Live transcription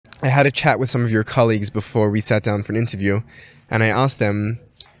I had a chat with some of your colleagues before we sat down for an interview, and I asked them,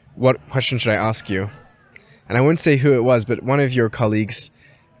 what question should I ask you? And I won't say who it was, but one of your colleagues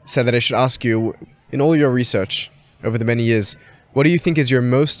said that I should ask you, in all your research over the many years, what do you think is your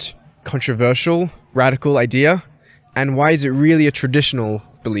most controversial, radical idea? And why is it really a traditional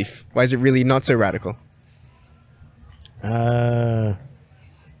belief? Why is it really not so radical? Well,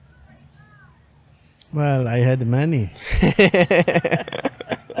 I had many.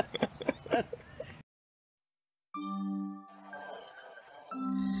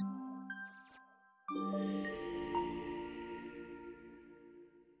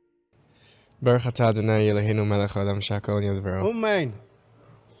 Baruch atah Adonai Eloheinu melech haolam shehakol nהיה b'dvaro. Amen.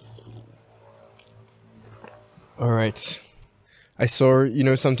 All right. I saw,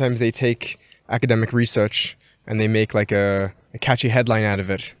 sometimes they take academic research and they make like a catchy headline out of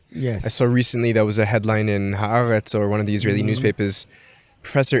it. Yes. I saw recently there was a headline in Haaretz, or one of the Israeli newspapers.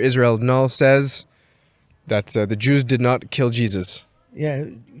 Professor Israel Knohl says that the Jews did not kill Jesus. Yeah,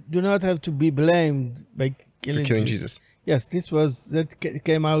 do not have to be blamed by killing Jesus. Yes, that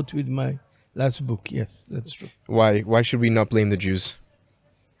came out with my last book. Yes, that's true. Why? Why should we not blame the Jews?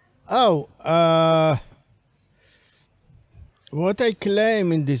 Oh, what I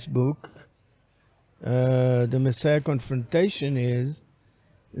claim in this book, the Messiah Confrontation, is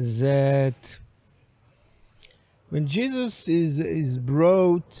that when Jesus is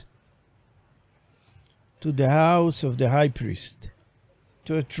brought to the house of the high priest,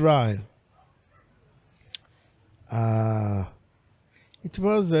 to a trial, it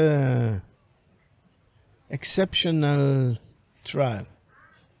was an exceptional trial.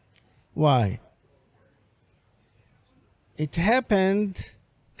 Why? It happened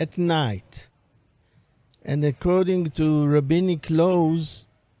at night, and according to rabbinic laws,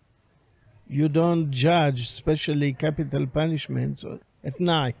 you don't judge, especially capital punishments, at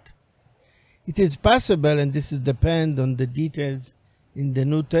night. It is possible, and this depends on the details in the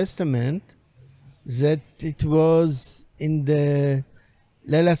New Testament, that it was in the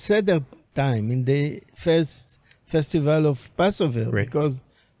Leila Seder time, in the first festival of Passover, right. Because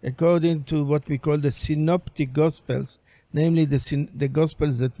according to what we call the synoptic gospels, namely the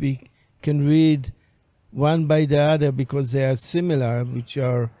gospels that we can read one by the other because they are similar, which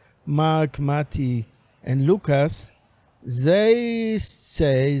are Mark, Matthew, and Lucas, they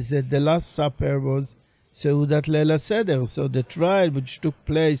say that the Last Supper was Seudat Leila Seder. So the trial which took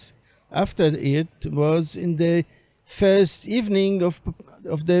place after it was in the first evening of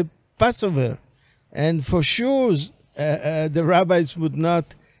the Passover. And for sure, the rabbis would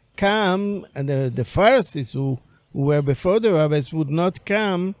not come, and the Pharisees who were before the rabbis would not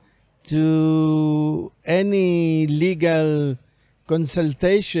come to any legal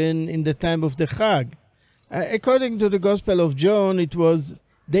consultation in the time of the Chag. According to the Gospel of John, it was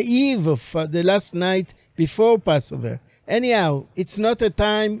the eve of the last night before Passover. Anyhow, it's not a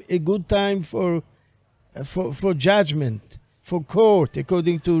good time for judgment, for court,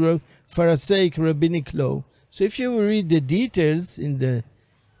 according to Pharisaic rabbinic law. So if you read the details in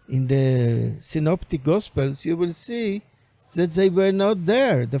the Synoptic Gospels, you will see that they were not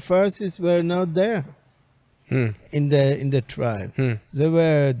there. The Pharisees were not there in the trial. They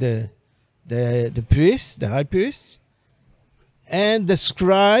were the priests, the high priests, and the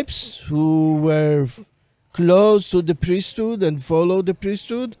scribes who were close to the priesthood and followed the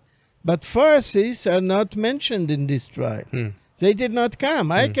priesthood. But Pharisees are not mentioned in this trial. They did not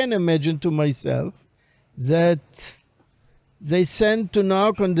come. I can imagine to myself that they sent to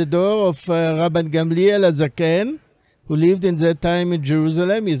knock on the door of Rabban Gamliel HaZaken, who lived in that time in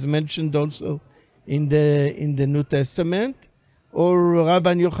Jerusalem. He is mentioned also in the New Testament, or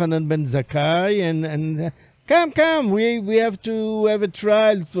Rabban Yochanan ben Zakkai, and come, we have to have a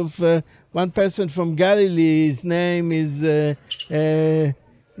trial of one person from Galilee. His name is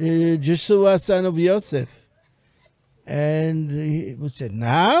Joshua, son of Yosef. And he would say,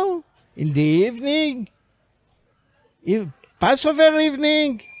 now, in the evening, Passover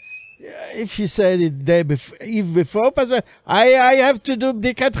evening, if he said it day before Passover, I have to do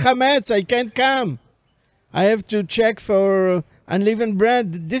Bdikat Chametz, I can't come. I have to check for unleavened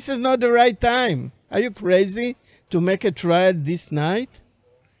bread. This is not the right time. Are you crazy to make a trial this night?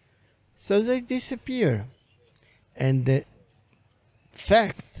 So they disappear. And the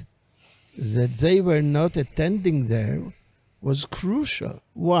fact that they were not attending there was crucial.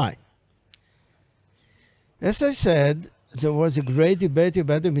 Why? As I said, there was a great debate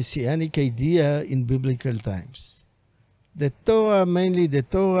about the Messianic idea in biblical times. The Torah, mainly the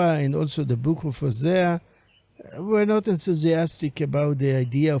Torah and also the book of Hosea, were not enthusiastic about the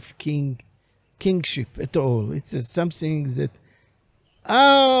idea of kingship at all. It's something that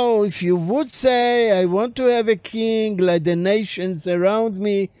oh, if you would say, I want to have a king like the nations around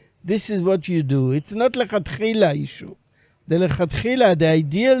me, this is what you do. It's not lechatchila issue. The lechatchila, the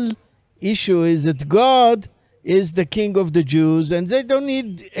ideal issue is that God is the king of the Jews, and they don't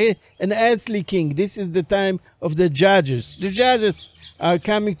need an earthly king. This is the time of the judges. The judges are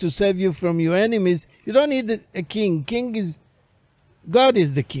coming to save you from your enemies. You don't need a king. God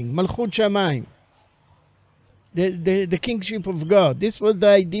is the king. Malchut Shamayim. The kingship of God. This was the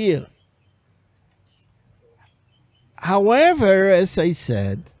idea. However, as I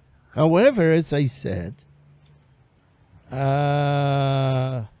said,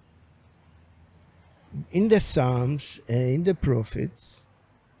 in the Psalms and in the prophets,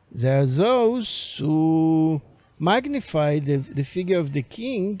 there are those who magnify the figure of the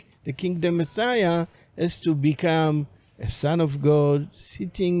king, the Messiah, as to become a son of God,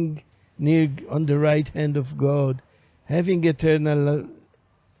 sitting near on the right hand of God, having eternal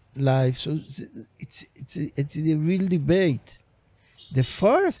life. So it's a real debate. The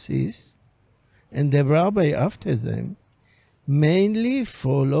Pharisees and the rabbi after them mainly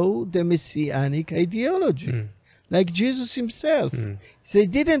follow the messianic ideology, like Jesus himself. They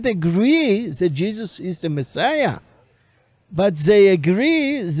didn't agree that Jesus is the Messiah, but they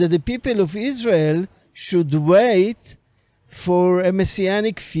agree that the people of Israel should wait for a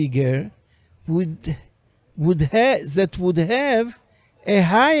messianic figure that would have a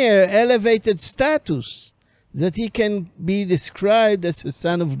higher elevated status, that he can be described as a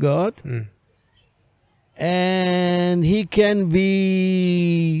son of God, and he can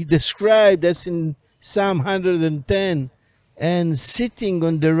be described as in Psalm 110 and sitting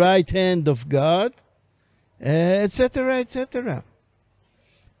on the right hand of God, etc., etc.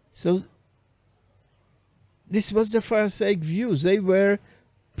 So this was the Pharisaic view. They were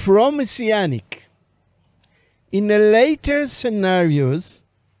pro-messianic. In the later scenarios,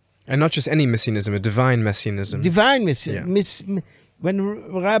 and not just any messianism, a divine messianism. Divine messianism. Yeah.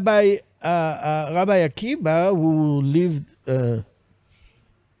 When Rabbi Akiba, who lived a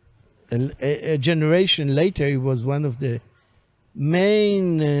generation later, he was one of the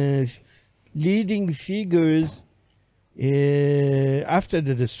main leading figures after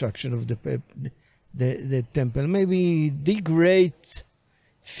the destruction of the temple. Maybe the great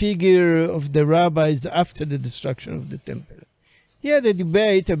figure of the rabbis after the destruction of the temple. He had a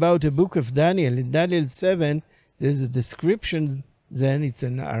debate about the book of Daniel. In Daniel 7, there's a description, then it's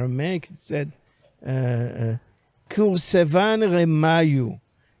in Aramaic, it said, Kursevan Remayu.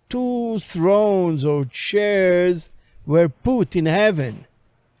 2 thrones or chairs were put in heaven.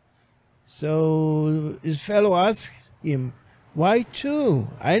 So his fellow asked him, why 2?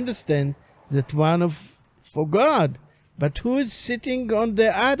 I understand that one for God, but who is sitting on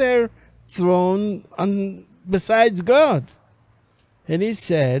the other throne besides God? And he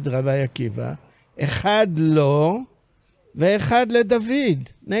said, Rabbi Akiva, Echad lo ve'echad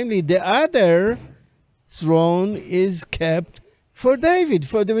leDavid. Namely, the other throne is kept for David,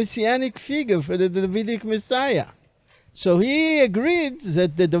 for the messianic figure, for the Davidic Messiah. So he agreed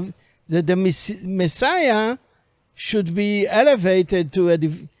that the Messiah should be elevated to a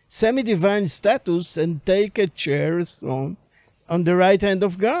semi-divine status and take a chair, a throne, on the right hand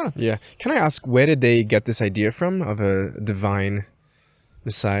of God. Yeah. Can I ask, where did they get this idea from of a divine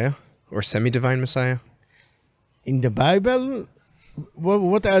Messiah or semi-divine Messiah? In the Bible,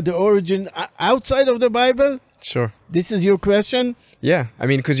 what are the origins outside of the Bible? Sure. This is your question? Yeah. I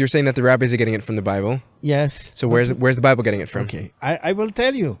mean, because you're saying that the rabbis are getting it from the Bible. Yes. So where's the Bible getting it from? Okay. I will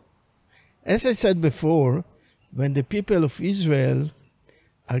tell you. As I said before, when the people of Israel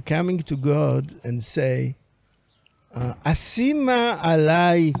are coming to God and say, Asima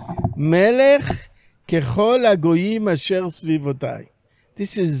alai melech kechol hagoyim asher svivotai.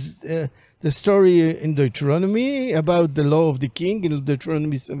 This is the story in Deuteronomy about the law of the king in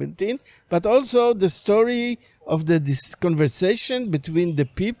Deuteronomy 17, but also the story of this conversation between the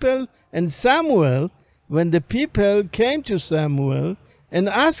people and Samuel, when the people came to Samuel and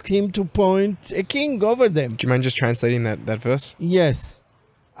asked him to appoint a king over them. Do you mind just translating that verse? Yes.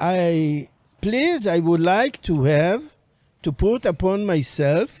 I would like to put upon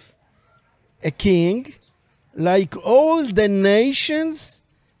myself a king like all the nations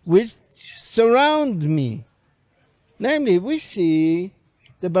which surround me. Namely, we see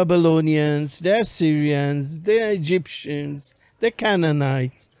the Babylonians, the Assyrians, the Egyptians, the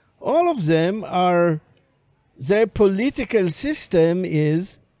Canaanites. All of them their political system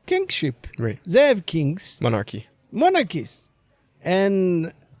is kingship. Right. They have kings. Monarchies.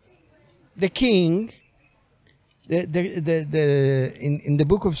 And the king, in the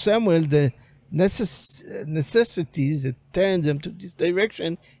book of Samuel, the necessities that turned them to this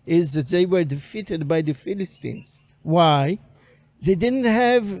direction is that they were defeated by the Philistines. Why? They didn't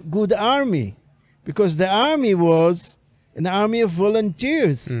have good army, because the army was an army of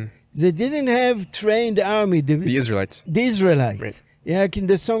volunteers. They didn't have trained army. The Israelites. The Israelites. Right. Yeah, like in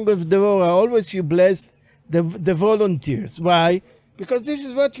the Song of Devorah, always you bless the volunteers. Why? Because this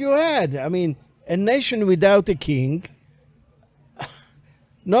is what you had. I mean, a nation without a king,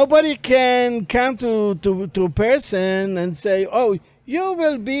 nobody can come to a person and say, oh, you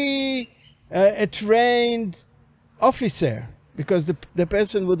will be a trained officer. Because the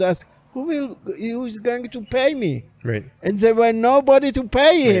person would ask, who is going to pay me? Right. And there were nobody to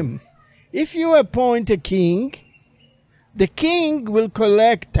pay him. If you appoint a king, the king will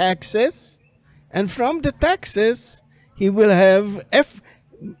collect taxes, and from the taxes he will have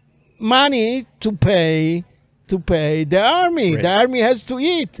money to pay the army. Right. The army has to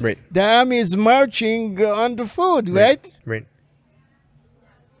eat. Right. The army is marching on the food, right? Right.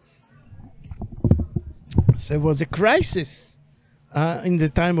 So there was a crisis in the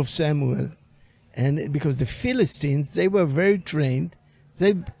time of Samuel, and because the Philistines, they were very trained.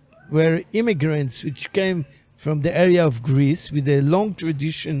 They were immigrants which came from the area of Greece with a long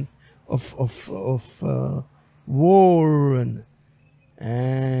tradition of war,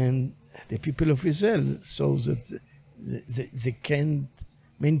 and the people of Israel saw that they can't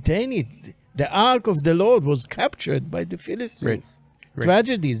maintain it. The ark of the Lord was captured by the Philistines. Right.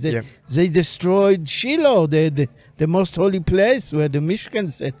 Tragedies. They destroyed Shiloh, the most holy place where the Mishkan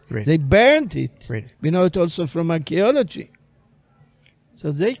sat. Right. They burned it. Right. We know it also from archaeology.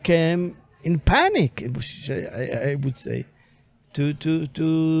 So they came in panic, I would say,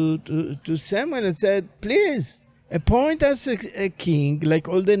 to Samuel and said, please, appoint us a king like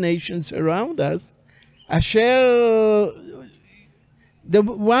all the nations around us, Asher, the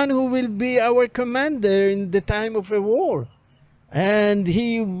one who will be our commander in the time of a war. And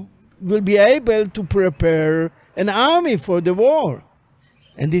he will be able to prepare an army for the war.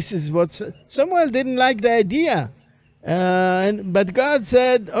 And this is what Samuel didn't like the idea. But God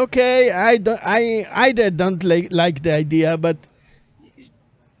said, okay, I either don't like the idea, but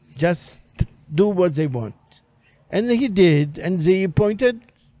just do what they want. And he did, and they appointed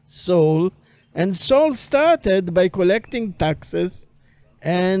Saul, and Saul started by collecting taxes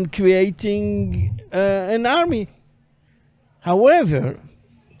and creating an army. However,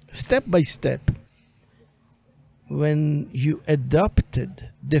 step by step, when you adopted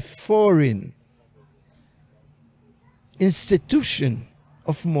the foreign institution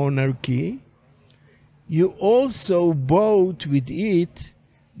of monarchy, you also brought with it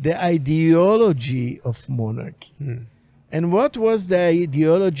the ideology of monarchy. And what was the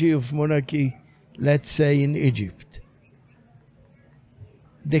ideology of monarchy, let's say, in Egypt?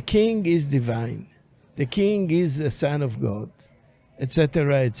 The king is divine. The king is a son of God,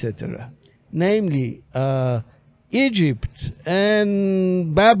 etc., etc. Namely, Egypt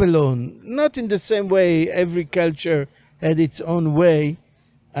and Babylon, not in the same way, every culture had its own way.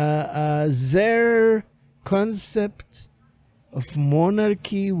 Their concept of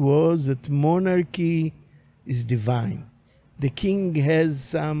monarchy was that monarchy is divine. The king has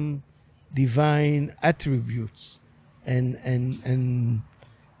some divine attributes, and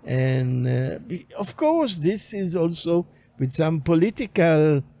of course this is also with some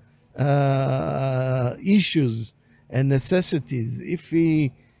political issues and necessities.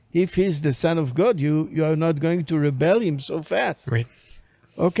 If he's the son of God, you are not going to rebel him so fast. Right.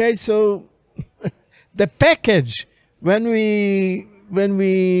 Okay, so the package, when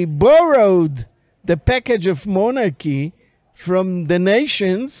we borrowed the package of monarchy from the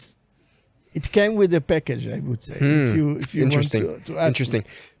nations, it came with a package, I would say. If you Interesting. want to add Interesting.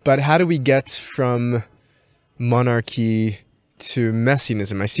 But how do we get from monarchy to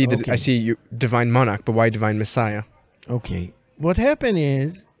messianism? I see you divine monarch, but why divine Messiah? Okay. What happened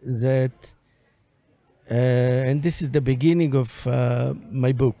is that, and this is the beginning of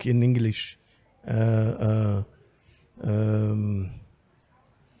my book in English, the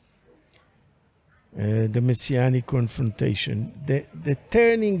Messianic confrontation. The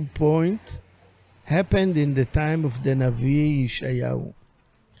turning point happened in the time of the Navi Yeshayahu.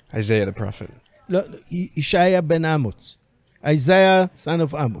 Isaiah the prophet. Yeshaya ben Amos. Isaiah, son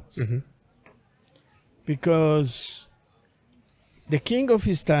of Amos. Because the king of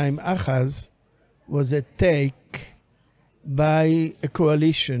his time, Ahaz, was attacked by a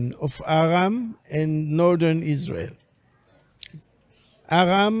coalition of Aram and northern Israel.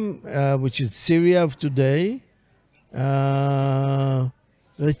 Aram, which is Syria of today, Retzin,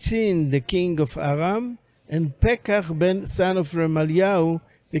 the king of Aram, and Pekach, son of Remaliah,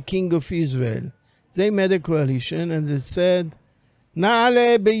 the king of Israel. They made a coalition and they said,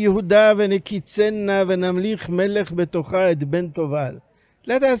 נעלה ביהודה ונקיצנה ונמליך מלך בתוכה את בן תובל.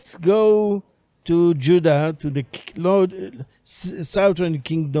 Let us go to Judah, to the southern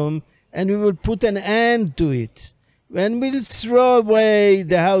kingdom, and we will put an end to it. And we'll throw away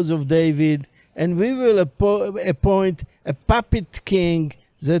the house of David, and we will appoint a puppet king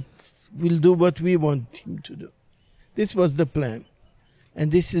that will do what we want him to do. This was the plan. And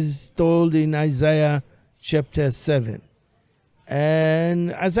this is told in Isaiah chapter 7.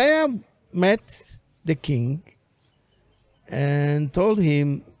 And Isaiah met the king and told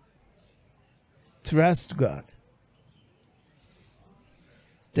him, trust God.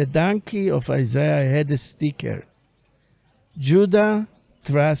 The donkey of Isaiah had a sticker. Judah,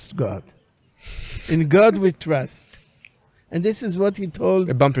 trust God. In God we trust. And this is what he told.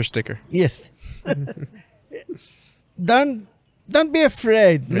 A bumper sticker. Yes. Don't be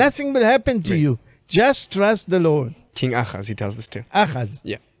afraid. Right. Nothing will happen to Right. you. Just trust the Lord. King Achaz, he tells this to. Achaz.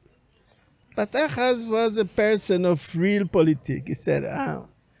 Yeah. But Achaz was a person of real politics. He said,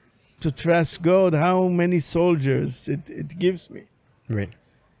 to trust God, how many soldiers it gives me. Right.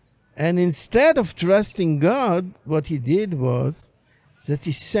 And instead of trusting God, what he did was that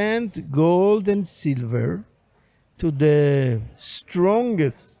he sent gold and silver to the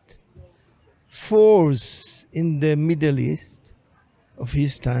strongest force in the Middle East of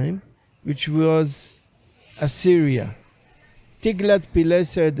his time, which was Assyria.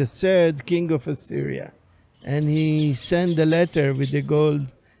 Tiglath-Pileser III, king of Assyria. And he sent a letter with the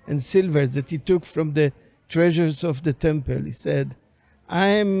gold and silver that he took from the treasures of the temple. He said, I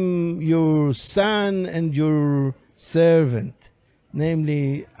am your son and your servant.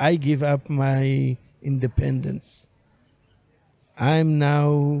 Namely, I give up my independence. I'm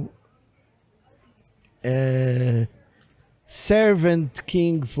now a servant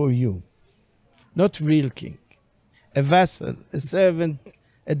king for you. Not real king. A vassal, a servant,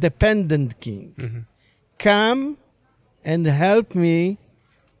 a dependent king. Mm-hmm. Come and help me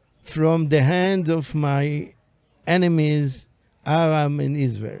from the hand of my enemies, Aram and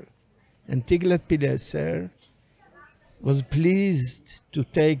Israel. And Tiglath-Pileser was pleased to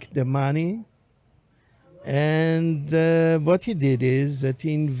take the money. And what he did is that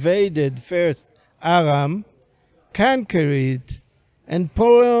he invaded first Aram, conquered it, and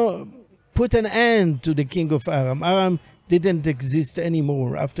put an end to the king of Aram. Aram didn't exist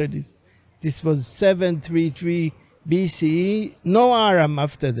anymore after this. This was 733 BCE. No Aram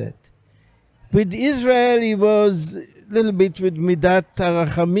after that. With Israel, he was a little bit with Midat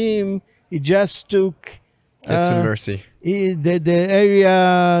Tarachamim. He just took Had some mercy. the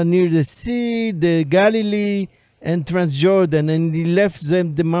area near the sea, the Galilee, and Transjordan, and he left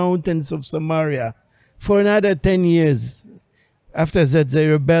them the mountains of Samaria for another 10 years. After that, they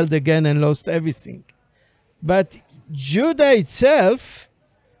rebelled again and lost everything. But Judah itself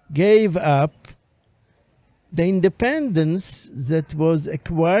gave up the independence that was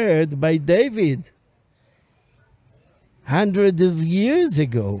acquired by David hundreds of years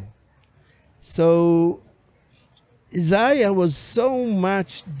ago. So Isaiah was so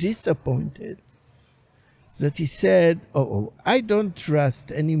much disappointed that he said, I don't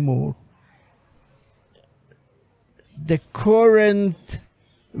trust anymore the current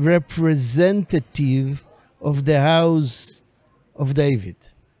representative of the house of David.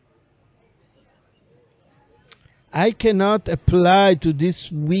 I cannot apply to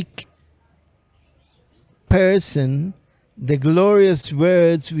this weak person the glorious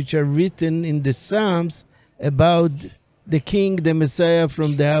words which are written in the Psalms about the king, the Messiah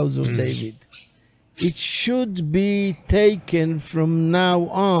from the house of David. It should be taken from now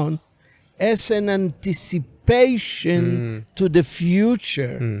on as an anticipation to the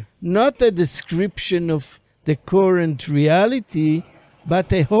future, not a description of the current reality,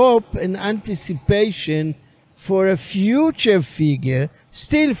 but a hope and anticipation for a future figure,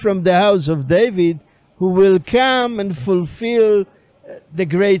 still from the house of David, who will come and fulfill the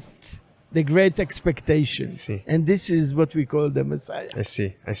great expectation. See. And this is what we call the Messiah. I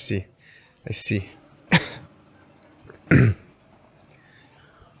see.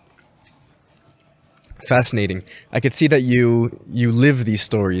 Fascinating. I could see that you live these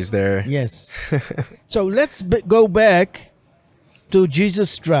stories there. Yes. So let's go back to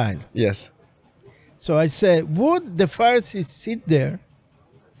Jesus' trial. Yes. So I said, would the Pharisees sit there?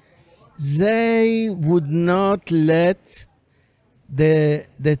 They would not let the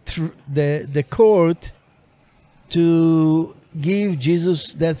court to give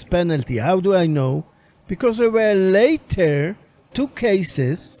Jesus death penalty. How do I know? Because there were later 2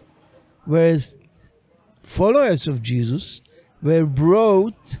 cases where followers of Jesus were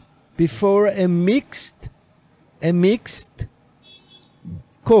brought before a mixed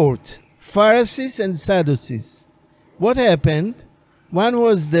court, Pharisees and Sadducees. What happened? One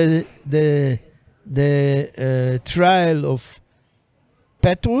was the trial of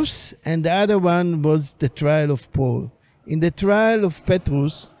Petrus, and the other one was the trial of Paul. In the trial of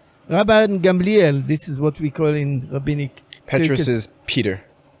Petrus, Rabbi Gamliel, this is what we call in rabbinic Petrus circles, is Peter.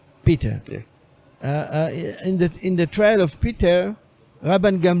 Peter. Yeah. In the trial of Peter,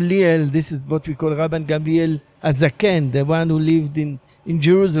 Rabban Gamliel, this is what we call Rabban Gamliel Azaken, the one who lived in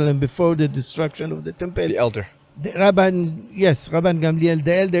Jerusalem before the destruction of the temple. The elder. Rabban Gamliel,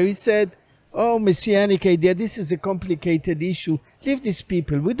 the elder, he said, oh, Messianic idea, this is a complicated issue. Leave these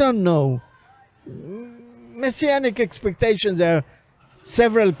people, we don't know. Messianic expectations are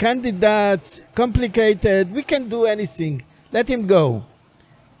several candidates, complicated, we can do anything. Let him go.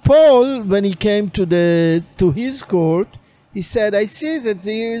 Paul, when he came to his court, he said, I see that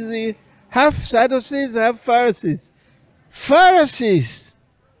there is half Sadducees, half Pharisees. Pharisees,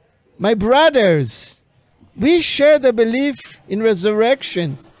 my brothers, we share the belief in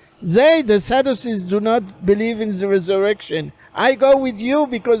resurrections. They, the Sadducees, do not believe in the resurrection. I go with you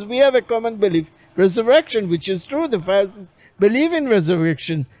because we have a common belief. Resurrection, which is true, the Pharisees believe in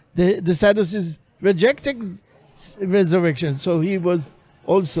resurrection. The Sadducees rejected resurrection. So he was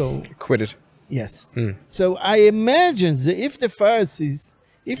also acquitted. Yes. So I imagine that if the Pharisees,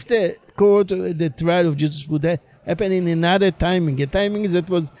 if the court, the trial of Jesus would happen in another timing, a timing that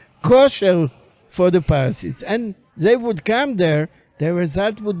was kosher for the Pharisees, and they would come there, the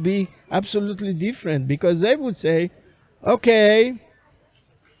result would be absolutely different, because they would say, okay,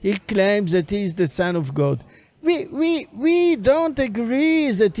 he claims that he is the Son of God. We don't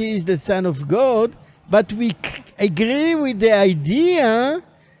agree that he is the Son of God, but we agree with the idea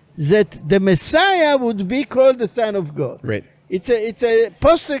that the Messiah would be called the Son of God. Right. It's a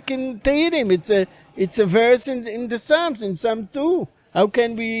posek in Tehillim. It's a verse in the Psalms, in Psalm 2. How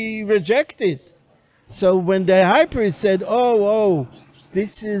can we reject it? So when the high priest said, oh,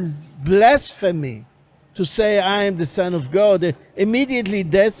 this is blasphemy to say I am the Son of God, immediately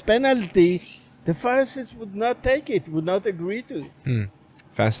death penalty, the Pharisees would not take it, would not agree to it.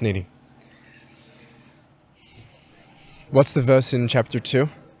 Fascinating. What's the verse in chapter 2?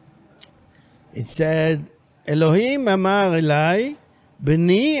 It said, Elohim amar elai,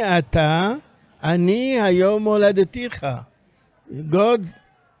 b'ni ata, ani hayom holadeticha. God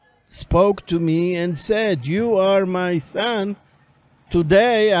spoke to me and said, you are my son,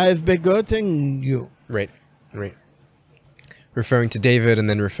 today I have begotten you. Right. Referring to David and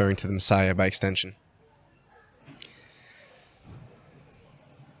then referring to the Messiah by extension.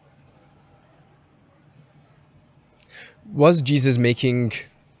 Was Jesus making,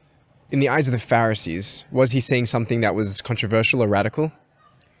 in the eyes of the Pharisees, was he saying something that was controversial or radical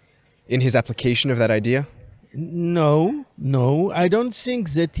in his application of that idea? No, I don't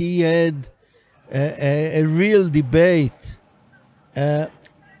think that he had a real debate. The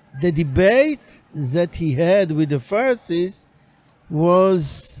debate that he had with the Pharisees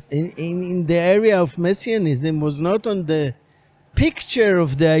was in the area of Messianism, was not on the picture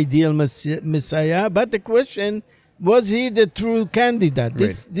of the ideal Messiah, but the question, was he the true candidate?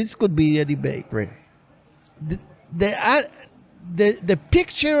 This could be a debate. Right. The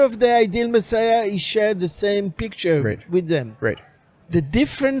picture of the ideal Messiah, he shared the same picture with them. Right. The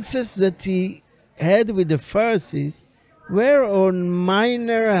differences that he had with the Pharisees were on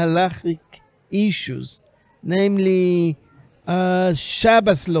minor halachic issues, namely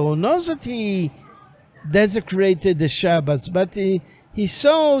Shabbos law. Not that he desecrated the Shabbos, but he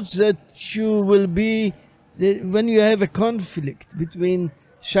saw that you will be, when you have a conflict between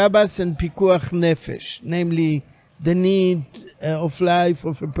Shabbos and Pikuach Nefesh, namely the need of life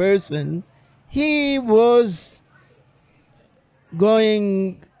of a person, he was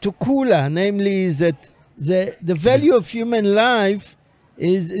going to Kula, namely that the value of human life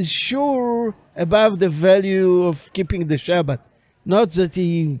is sure above the value of keeping the Shabbat. Not that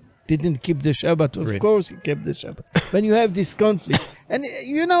he didn't keep the Shabbat, of course he kept the Shabbat. When you have this conflict, and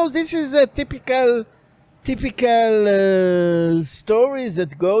you know, this is a typical story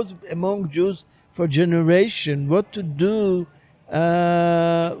that goes among Jews for generation. What to do?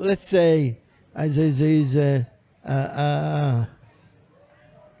 Let's say there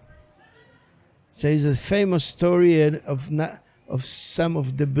is a famous story of some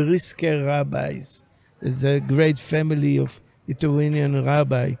of the Brisker rabbis. There's a great family of Lithuanian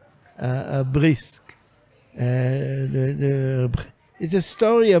rabbi, Brisk. It's a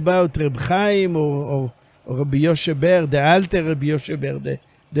story about Reb Chaim or Rabbi Yoshe Ber, the alter Rabbi Yoshe Ber,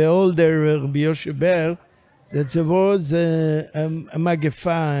 the older Rabbi Yoshe Ber. that there was a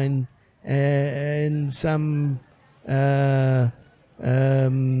magafine and some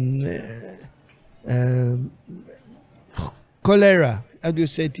cholera. How do you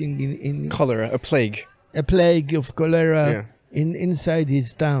say it in Cholera, a plague. A plague of cholera inside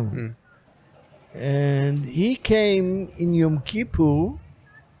his town. And he came in Yom Kippur,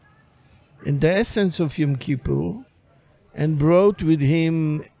 in the essence of Yom Kippur, and brought with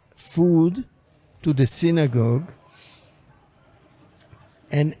him food to the synagogue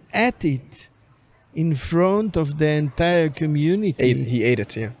and ate it in front of the entire community. He ate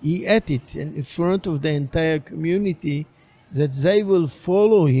it, yeah. He ate it in front of the entire community, that they will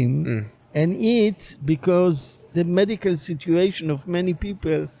follow him and eat, because the medical situation of many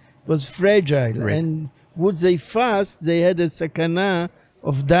people was fragile. Right. And would they fast, they had a sakana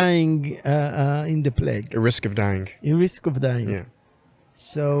of dying in the plague. A risk of dying. A risk of dying. Yeah.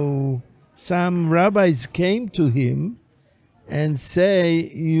 So some rabbis came to him and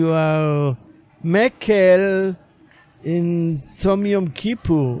say, you are mekel in Tzom Yom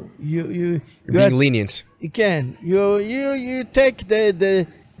Kippur. You're being lenient. You can. You take the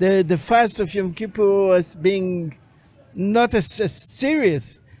fast of Yom Kippur as being not as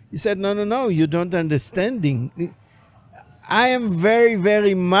serious. He said, no, you don't understanding. I am very,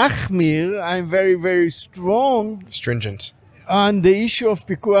 very machmir. I'm very, very strong. Stringent. On the issue of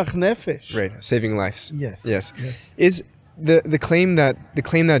pikuach nefesh. Right, saving lives. Yes. Yes. Is the claim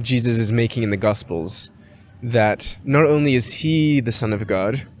that Jesus is making in the Gospels, that not only is he the Son of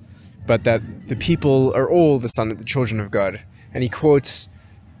God, but that the people are all the children of God. And he quotes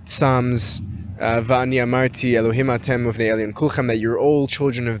Psalms, Va'ani amarti Elohim atem uvnei elyon kulchem, that you're all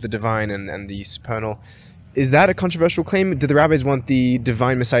children of the divine and the supernal. Is that a controversial claim? Do the rabbis want the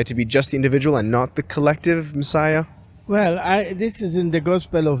divine Messiah to be just the individual and not the collective Messiah? Well, this is in the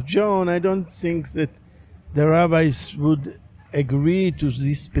Gospel of John. I don't think that the rabbis would agree to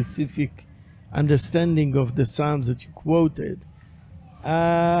this specific understanding of the Psalms that you quoted.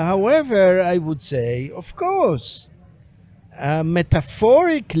 However, I would say, of course,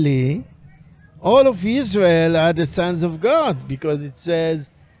 metaphorically, all of Israel are the sons of God, because it says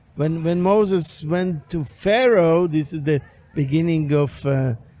when Moses went to Pharaoh, this is the beginning of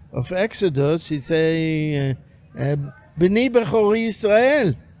Exodus, he say, B'ni Bechori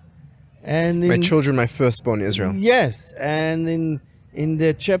Israel. And my children, my firstborn Israel. Yes, and in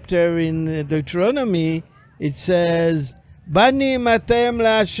the chapter in Deuteronomy, it says, Bani matem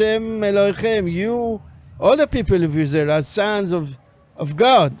la'Hashem Elohechem. You, all the people of Israel, are sons of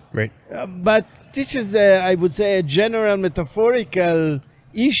God. Right. But this is, I would say, a general metaphorical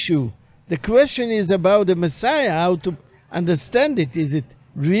issue. The question is about the Messiah, how to understand it. Is it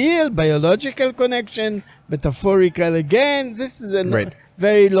real, biological connection, metaphorical again? This is a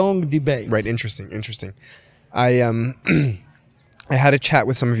very long debate. Right, interesting. I had a chat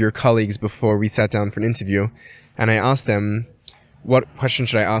with some of your colleagues before we sat down for an interview, and I asked them, what question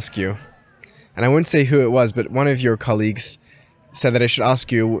should I ask you? And I won't say who it was, but one of your colleagues said that I should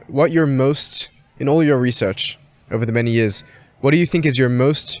ask you what you're most, in all your research over the many years, what do you think is your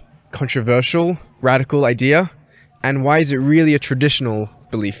most controversial, radical idea? And why is it really a traditional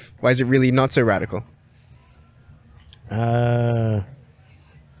belief? Why is it really not so radical? Well,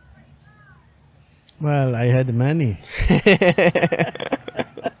 I had many.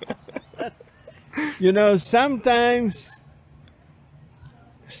 You know, sometimes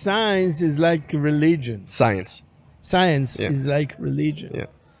science is like religion. Science Is like religion. Yeah.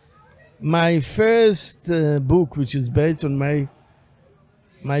 My first book, which is based on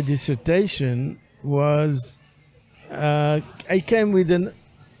my dissertation, was I came with a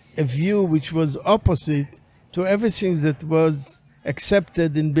view which was opposite to everything that was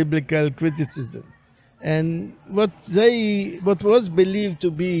accepted in biblical criticism. And what was believed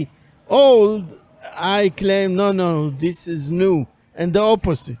to be old, I claim, no, this is new, and the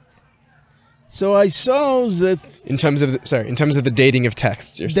opposite. So I saw that in terms of the dating of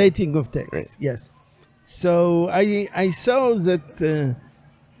text. Dating of text, right. Yes. So I saw that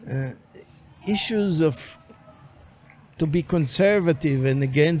issues of to be conservative and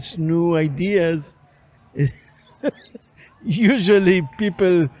against new ideas, usually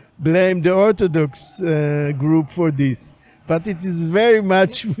people blame the Orthodox group for this, but it is very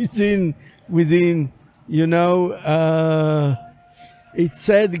much within. You know, it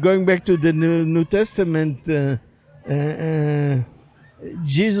said, going back to the New Testament,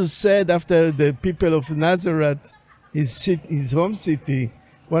 Jesus said after the people of Nazareth, his home city,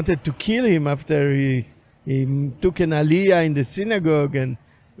 wanted to kill him after he took an aliyah in the synagogue and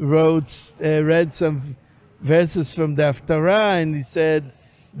read some verses from the Haftarah, and he said,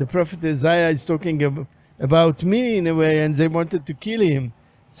 the prophet Isaiah is talking about me in a way, and they wanted to kill him.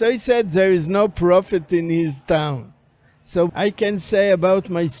 So he said there is no prophet in his town. So I can say about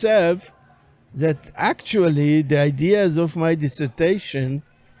myself that actually the ideas of my dissertation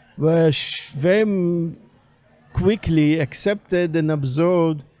were very quickly accepted and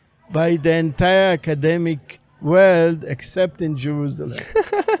absorbed by the entire academic world except in Jerusalem.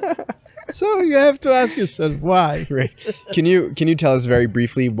 So you have to ask yourself why. Right. Can you tell us very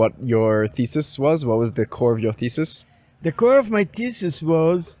briefly what your thesis was? What was the core of your thesis? The core of my thesis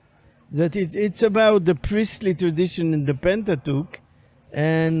was that it's about the priestly tradition in the Pentateuch,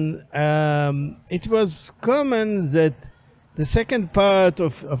 and it was common that the second part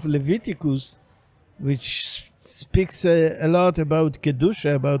of Leviticus, which speaks a lot about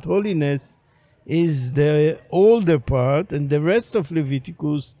Kedusha, about holiness, is the older part, and the rest of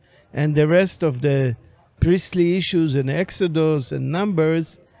Leviticus and the rest of the priestly issues and Exodus and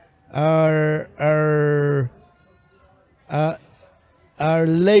Numbers are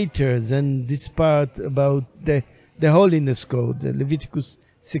later than this part about the Holiness Code, the Leviticus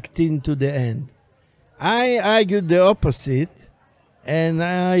 16 to the end. I argued the opposite, and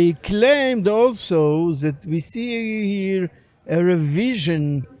I claimed also that we see here a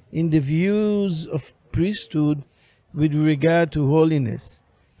revision in the views of priesthood with regard to holiness,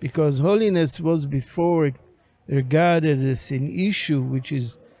 because holiness was before regarded as an issue which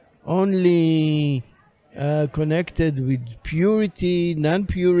is only connected with purity,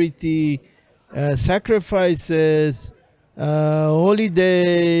 non-purity, sacrifices,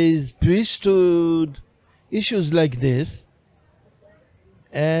 holidays, priesthood, issues like this,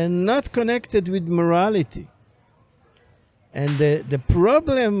 and not connected with morality. And the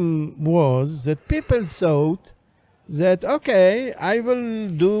problem was that people thought that, okay, I will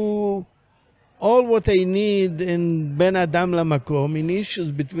do all what I need in Ben Adam Lamakom, in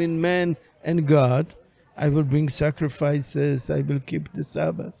issues between man and God. I will bring sacrifices, I will keep the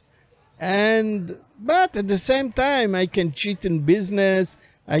Sabbath. But at the same time, I can cheat in business,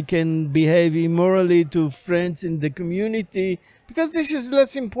 I can behave immorally to friends in the community, because this is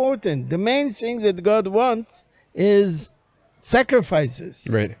less important. The main thing that God wants is sacrifices.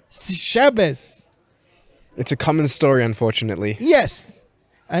 Right. Shabbos. It's a common story, unfortunately. Yes.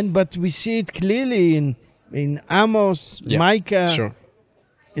 But we see it clearly in Amos, Micah, sure.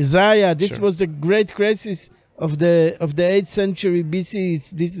 Isaiah. This was a great crisis of the 8th century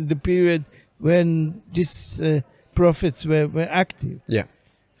BC. This is the period when these prophets were active. Yeah.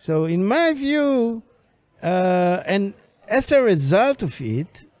 So in my view, and as a result of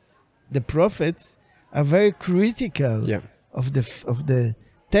it, the prophets are very critical of the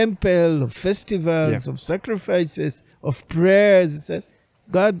temple, of festivals, of sacrifices, of prayers.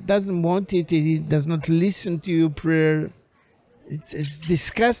 God doesn't want it. He does not listen to your prayer. It's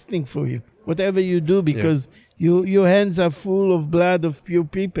disgusting for you, whatever you do, because your hands are full of blood of pure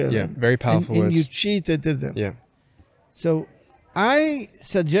people. Yeah, very powerful and words. You cheated at them. Yeah. So I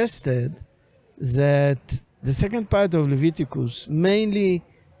suggested that the second part of Leviticus, mainly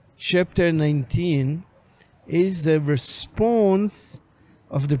chapter 19, is a response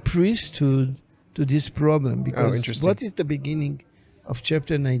of the priesthood to this problem. Because what is the beginning of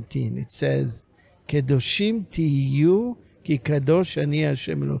chapter 19? It says, Kedoshim tiyu ki kadosh ani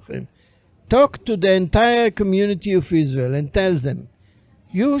Hashem Elochem. Talk to the entire community of Israel and tell them,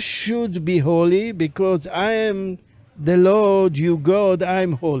 you should be holy because I am the Lord, you God, I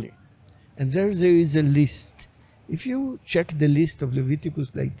am holy. And there is a list. If you check the list of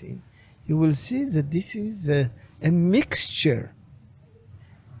Leviticus 19, you will see that this is a mixture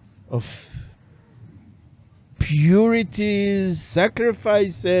of purities,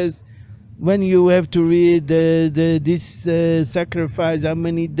 sacrifices. When you have to read this sacrifice, how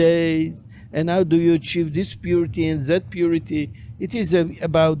many days, and how do you achieve this purity and that purity. It is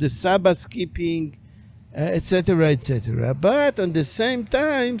about the Sabbath keeping, etc., etc. But at the same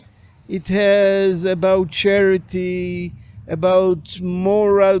time, it has about charity, about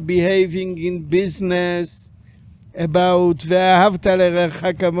moral behaving in business, about ve'ahavta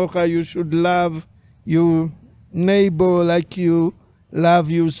lerecha kamocha, you should love your neighbor like you love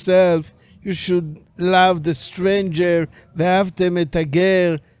yourself. You should love the stranger. Ve'ahavtem et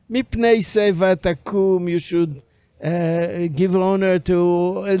hager, mipnei seva takum. You should give honor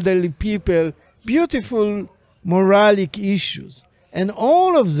to elderly people. Beautiful moralic issues. And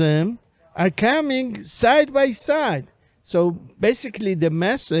all of them are coming side by side. So basically the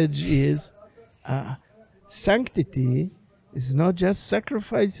message is sanctity is not just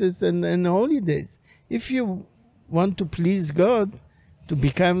sacrifices and holidays. If you want to please God, to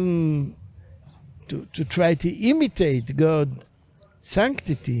become, to try to imitate God's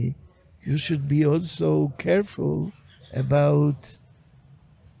sanctity, you should be also careful about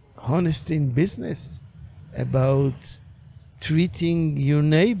honesty in business, about treating your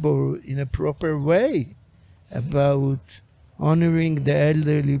neighbor in a proper way, about honoring the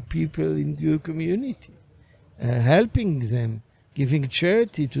elderly people in your community, helping them, giving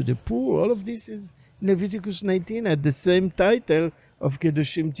charity to the poor. All of this is Leviticus 19 at the same title of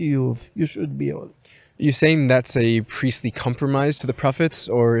Kedoshim Tiyuv. You should be holy. You saying that's a priestly compromise to the prophets,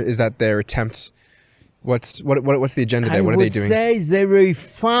 or is that their attempt? What's the agenda there? What are they doing? I would say they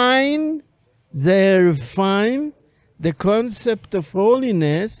refine the concept of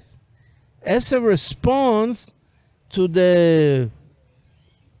holiness as a response to the,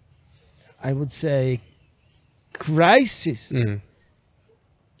 I would say, crisis,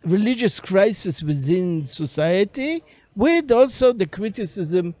 religious crisis within society, with also the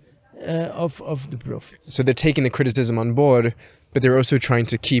criticism of the prophets. So they're taking the criticism on board, but they're also trying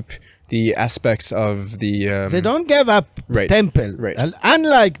to keep the aspects of the... they don't give up temple. Right.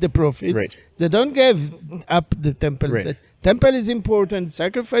 Unlike the prophets, they don't give up the temple. Right. Temple is important,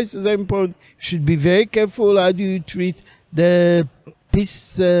 sacrifices are important. You should be very careful how do you treat the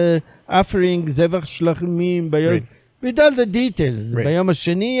peace offering, Zevach Shlachimim, with all the details. Bayom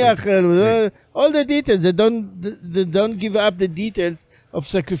HaSheni, all the details. They don't give up the details of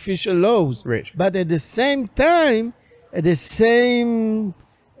sacrificial laws. Right. But at the same time, at the same,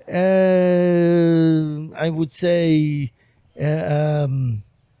 I would say,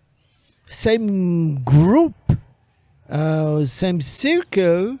 same group, same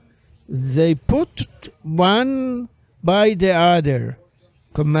circle, they put one by the other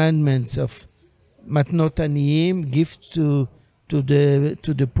commandments of matnot aniyim, gifts to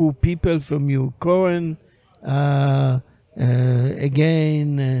the poor people from your Kohen.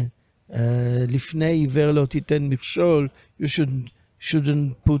 Again, lifnei iver lo titen mikshol. You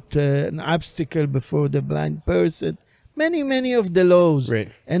shouldn't put an obstacle before the blind person. Many of the laws.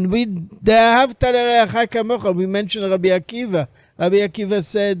 Right. And with the Ahavta l'reacha kamocha, we mentioned Rabbi Akiva. Rabbi Akiva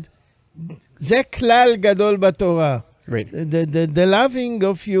said, "Ze klal gadol b'Torah." Right. The loving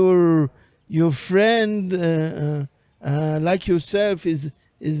of your friend like yourself is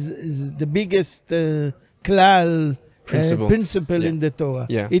the biggest klal principle in the Torah.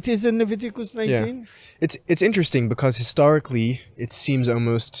 Yeah. It is in Leviticus 19. Yeah. It's interesting because historically it seems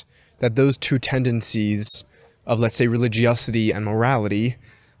almost that those two tendencies of, let's say, religiosity and morality,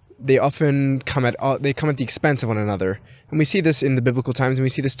 they often come at the expense of one another. And we see this in the biblical times, and we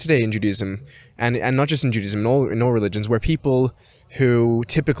see this today in Judaism, and not just in Judaism, in all religions, where people who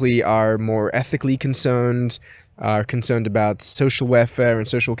typically are more ethically concerned, are concerned about social welfare and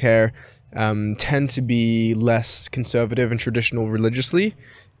social care, tend to be less conservative and traditional religiously,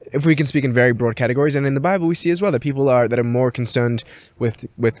 if we can speak in very broad categories. And in the Bible we see as well that people that are more concerned with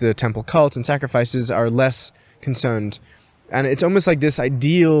the temple cults and sacrifices are less concerned. And it's almost like this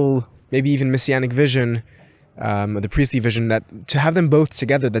ideal, maybe even messianic vision, the priestly vision, that to have them both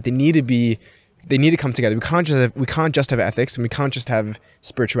together, that they need to come together. We can't just have ethics, and we can't just have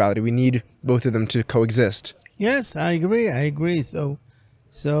spirituality. We need both of them to coexist. Yes, I agree.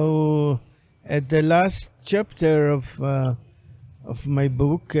 So at the last chapter of my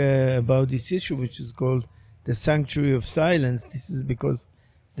book about this issue, which is called The Sanctuary of Silence, this is because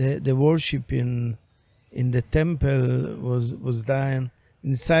the worship in the temple was done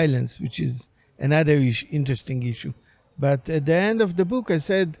in silence, which is another interesting issue. But at the end of the book, I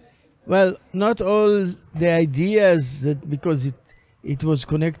said, well, not all the ideas, that because it was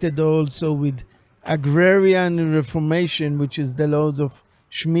connected also with agrarian reformation, which is the laws of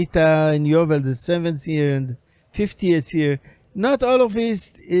Shemitah and Yovel, the 7th year and 50th year. Not all of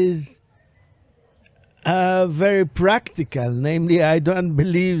it is very practical. Namely, I don't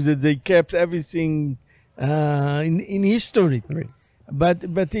believe that they kept everything in history. Right.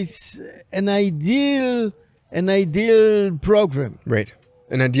 But it's an ideal program. Right.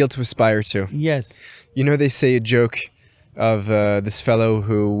 An ideal to aspire to. Yes. You know, they say a joke of this fellow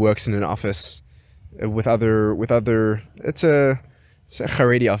who works in an office with other. It's a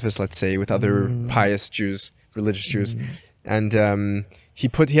Haredi office, let's say, with other pious Jews, religious Jews, and he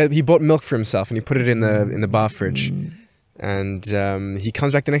bought milk for himself and he put it in the bar fridge, and he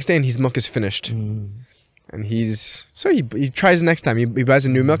comes back the next day and his milk is finished. And he tries the next time. He buys a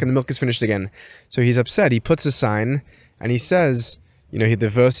new milk and the milk is finished again. So he's upset. He puts a sign and he says, the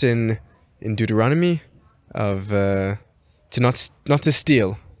verse in Deuteronomy of to not to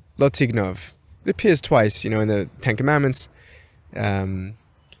steal, lo tignov. It appears twice, in the Ten Commandments, in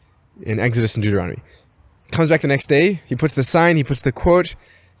Exodus and Deuteronomy. Comes back the next day. He puts the sign. He puts the quote,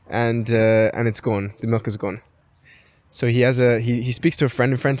 and it's gone. The milk is gone. So he speaks to a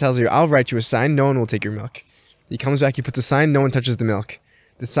friend, and friend tells you, I'll write you a sign, no one will take your milk. He comes back, he puts a sign, no one touches the milk.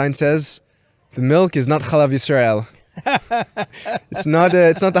 The sign says, the milk is not Chalav Yisrael. It's not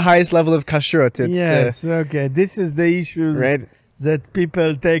the highest level of kashrut. It's, yes, okay. This is the issue, right? That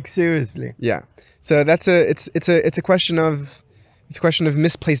people take seriously. Yeah. So it's a question of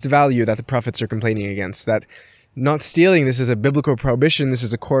misplaced value that the prophets are complaining against. That not stealing, this is a biblical prohibition. This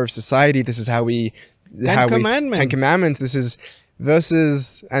is a core of society. This is Ten Commandments. This is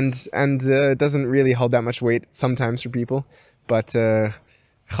verses, and it doesn't really hold that much weight sometimes for people. But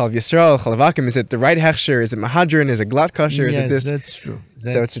Chalav Yisrael, Chalav Akim, is it the right hechsher? Is it Mahadran? Is it glatt kosher? Is it this? That's true.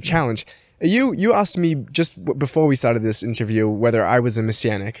 So it's a challenge. You asked me just before we started this interview whether I was a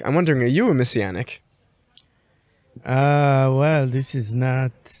Messianic. I'm wondering, are you a Messianic? Well, this is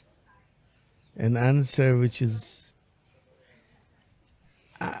not an answer which is...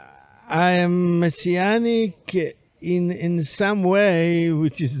 I am Messianic in some way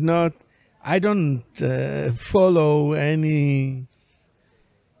which is not... I don't follow any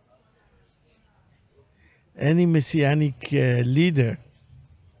Messianic leader.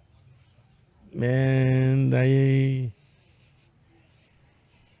 And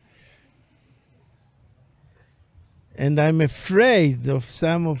I'm afraid of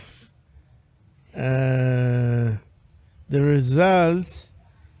some of the results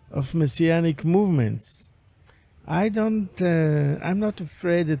of Messianic movements. I'm not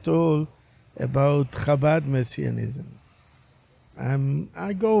afraid at all about Chabad Messianism.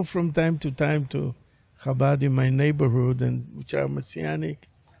 I go from time to time to Chabad in my neighborhood, and which are Messianic.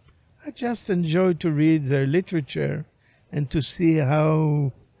 I just enjoy to read their literature and to see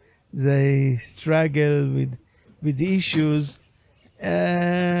how they struggle with issues,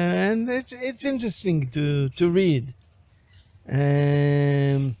 and it's interesting to read.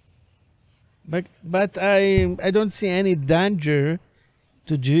 But I don't see any danger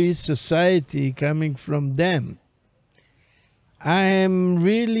to Jewish society coming from them. I am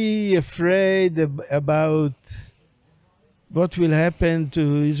really afraid about what will happen to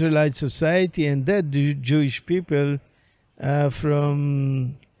Israelite society and that Jewish people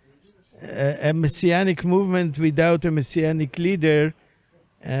from a Messianic movement without a Messianic leader,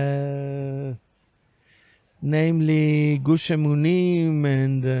 namely Gush Emunim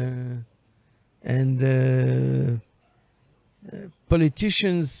and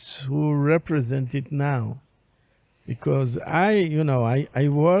politicians who represent it now. Because I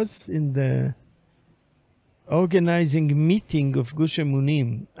was in the organizing meeting of Gush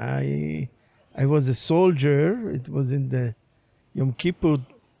Emunim. I was a soldier. It was in the Yom Kippur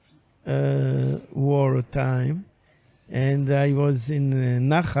war time, and I was in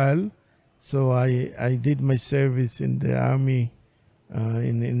Knohl, so I did my service in the army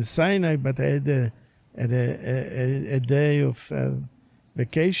in Sinai, but I had a day of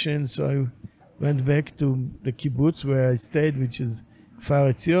vacation, so I went back to the kibbutz where I stayed, which is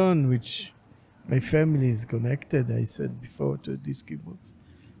Kfar Etzion, which my family is connected, I said before, to this kibbutz.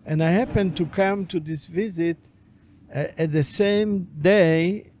 And I happened to come to this visit at the same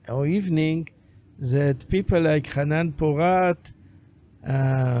day or evening that people like Hanan Porat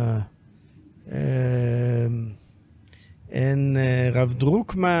and Rav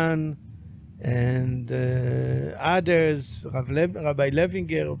Druckmann and others, Rabbi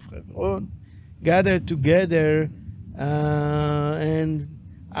Levinger of Hebron, gathered together, and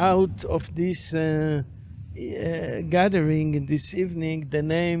out of this gathering in this evening, the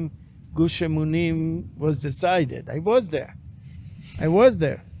name Gush Emunim was decided. I was there.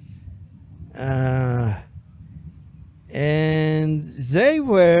 And they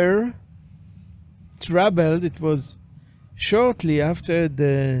were troubled. It was shortly after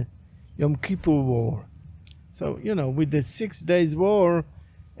the Yom Kippur War. So, with the 6 days war,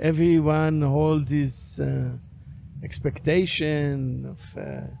 everyone hold this expectation of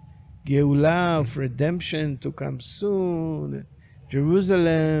Geulah, of redemption to come soon.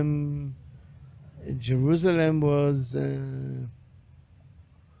 Jerusalem was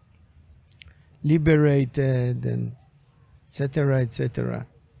liberated, and etc., etc.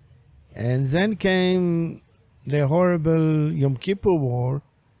 And then came the horrible Yom Kippur War,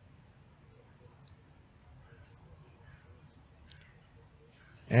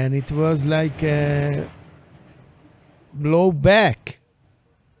 and it was like a blow back.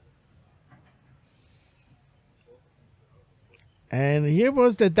 And here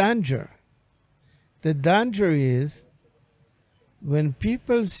was the danger. The danger is when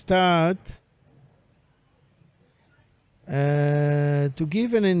people start to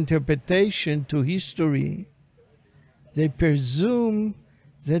give an interpretation to history, they presume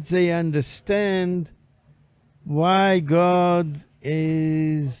that they understand why God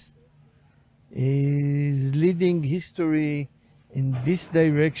is leading history in this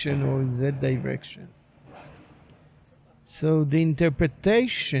direction or that direction. So the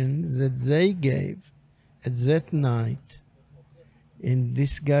interpretation that they gave at that night in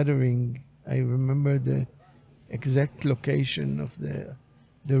this gathering, I remember the exact location of the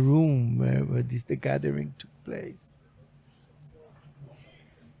room where the gathering took place.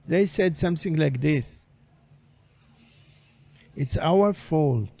 They said something like this: it's our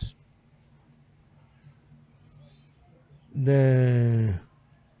fault. The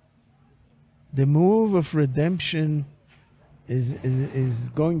move of redemption is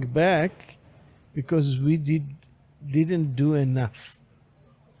going back because we didn't do enough.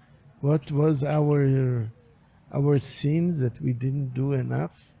 What was our sins that we didn't do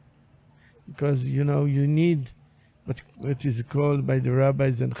enough? Because you need what is called by the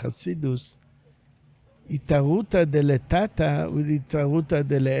rabbis and Hasidus, itaruta deletata with itaruta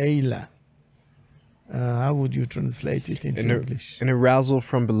deleila. How would you translate it into English? An arousal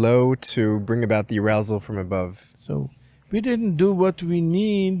from below to bring about the arousal from above. So we didn't do what we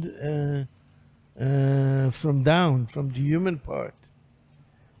need from down, from the human part.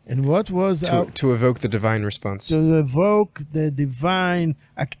 And what was to evoke the divine response. To evoke the divine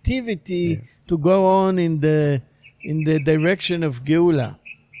activity to go on in the direction of Geula.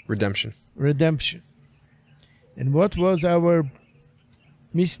 Redemption. And what was our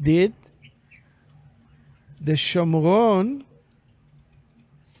misdeed? The Shomron,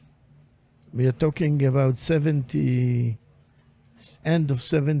 we are talking about end of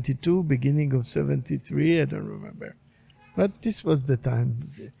 72, beginning of 73, I don't remember. But this was the time.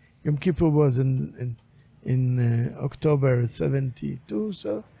 Yom Kippur was in October 72,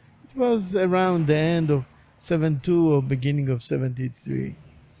 so it was around the end of 72 or beginning of 73.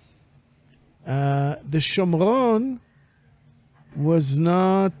 The Shomron was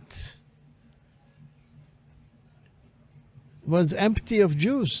empty of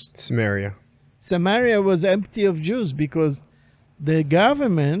Jews. Samaria was empty of Jews because the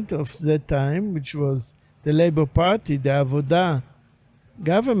government of that time, which was the Labour Party, the Avodah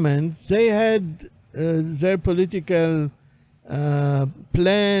government, they had their political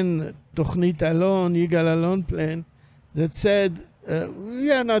plan, Tochnit Alon, Yigal Alon plan, that said,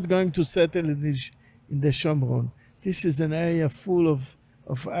 we are not going to settle in the Shomron. This is an area full of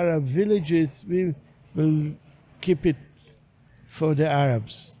Arab villages. We will keep it for the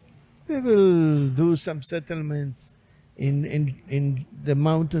Arabs. We will do some settlements in the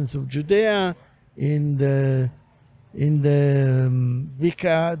mountains of Judea, in the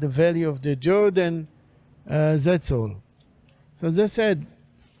Bika, the valley of the Jordan. That's all. So they said,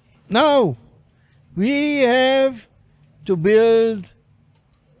 no, we have to build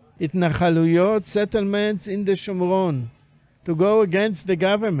itnachaluyot, settlements in the Shomron, to go against the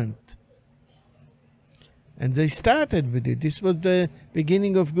government. And they started with it. This was the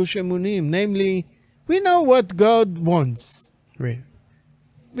beginning of Gush Emunim. Namely, we know what God wants. Right.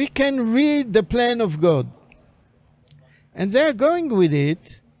 We can read the plan of God. And they are going with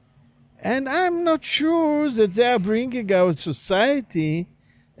it. And I'm not sure that they are bringing our society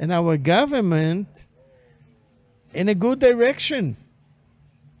and our government in a good direction.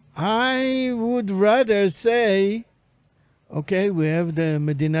 I would rather say, okay, we have the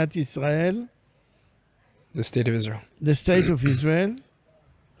Medinat Israel, the state of Israel. The state of Israel.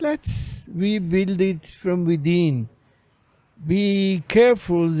 Let's rebuild it from within. Be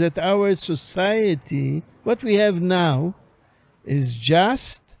careful that our society, what we have now, is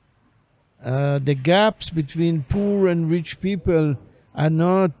just. The gaps between poor and rich people are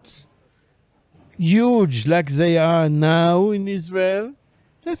not huge like they are now in Israel.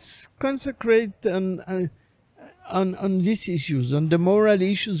 Let's concentrate on these issues, on the moral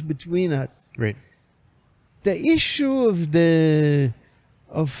issues between us. Right. The issue of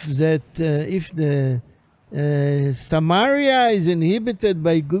if the Samaria is inhabited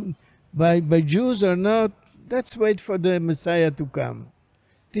by Jews or not, let's wait for the Messiah to come.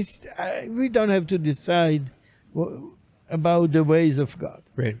 We don't have to decide about the ways of God.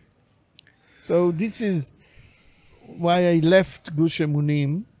 Right. So this is why I left Gush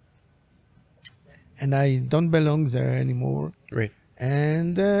Emunim, and I don't belong there anymore. Right.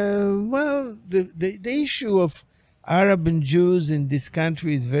 And, the issue of Arab and Jews in this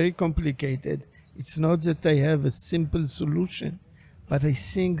country is very complicated. It's not that I have a simple solution, but I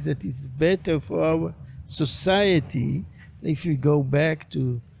think that it's better for our society if we go back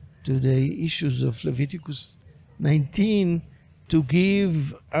to the issues of Leviticus 19 to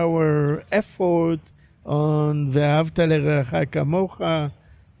give our effort on Ve'ahavta lerecha kamocha,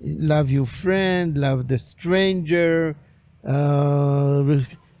 love your friend, love the stranger,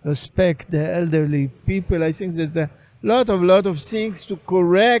 respect the elderly people. I think there's a lot of things to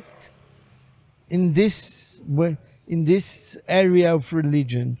correct in this way, in this area of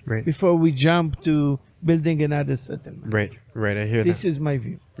religion, Right. before we jump to building another settlement. Right, I hear This that. is my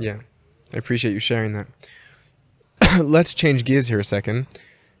view. Yeah, I appreciate you sharing that. Let's change gears here a second.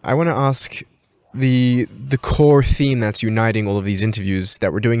 I want to ask the core theme that's uniting all of these interviews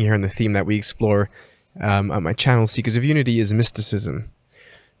that we're doing here, and the theme that we explore on my channel, Seekers of Unity, is mysticism.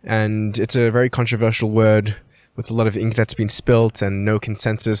 And it's a very controversial word with a lot of ink that's been spilt and no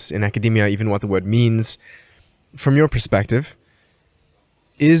consensus in academia, even what the word means. From your perspective,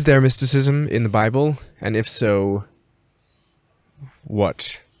 is there mysticism in the Bible? And if so,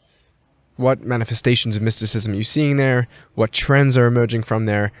 what? What manifestations of mysticism are you seeing there? What trends are emerging from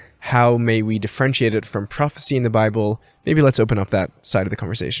there? How may we differentiate it from prophecy in the Bible? Maybe let's open up that side of the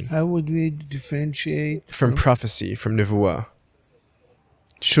conversation. How would we differentiate From prophecy, from nevuah.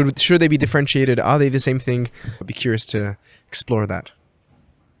 Should they be differentiated? Are they the same thing? I'd be curious to explore that.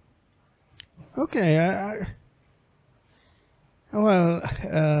 Okay, well,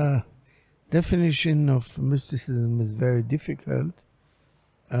 definition of mysticism is very difficult.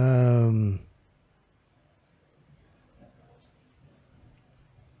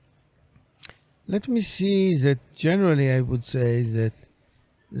 Let me see that generally I would say that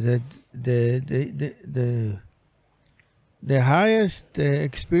the highest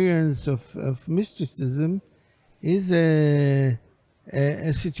experience of mysticism is a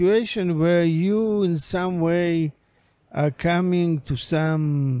situation where you in some way are coming to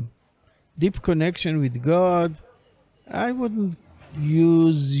some deep connection with God. I wouldn't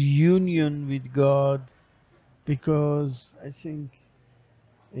use union with God, because I think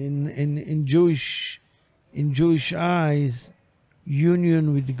in Jewish eyes,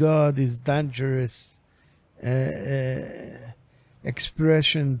 union with God is dangerous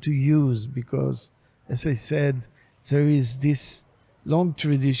expression to use, because, as I said, there is this long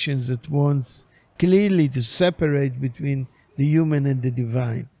tradition that wants clearly to separate between the human and the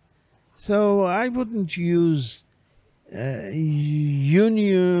divine. So I wouldn't use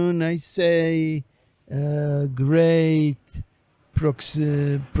union. I say great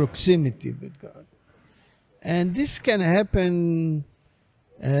proximity with God. And this can happen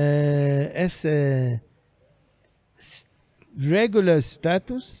as a regular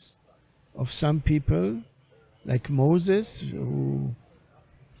status of some people, like Moses, who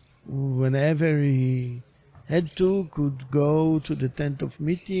whenever he had to, could go to the tent of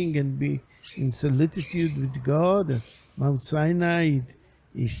meeting and be in solitude with God. At Mount Sinai,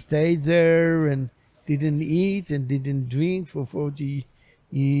 he stayed there and didn't eat and didn't drink for 40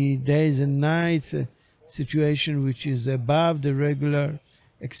 days and nights, a situation which is above the regular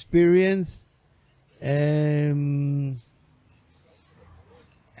experience. And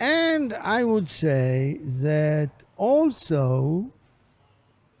I would say that also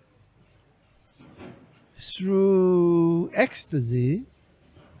through ecstasy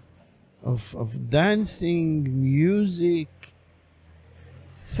of dancing, music,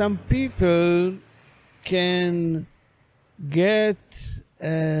 some people can get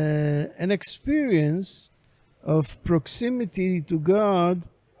an experience of proximity to God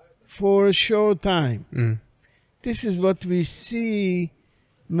for a short time. This is what we see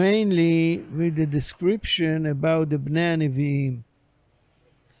mainly with the description about the Bnei Nevi'im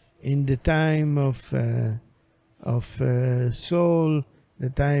in the time of Saul, the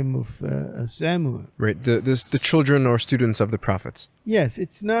time of Samuel. Right, the children or students of the prophets. Yes,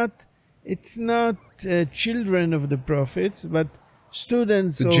 it's not children of the prophets, but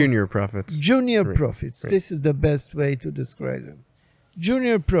students. The junior prophets. Junior Right. prophets. Right. This is the best way to describe them.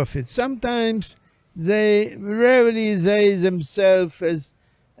 Junior prophets. Sometimes they rarely they themselves as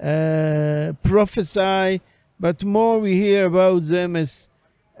prophesy, but more we hear about them as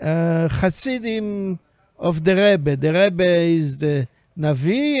Hasidim of the Rebbe. The Rebbe is the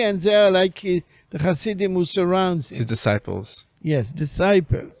Navi, and they are like the Hasidim who surrounds him. His disciples. Yes,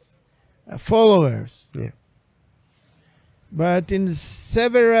 disciples, followers. Yeah. But in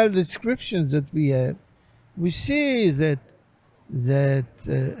several descriptions that we have, we see that this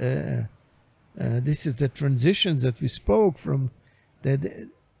is the transition that we spoke from the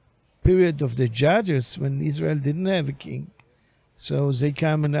period of the judges when Israel didn't have a king. So they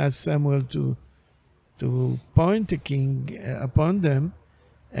come and ask Samuel to appoint a king upon them,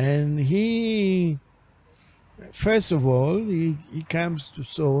 and he, first of all, he comes to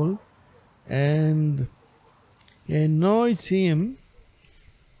Saul and he anoints him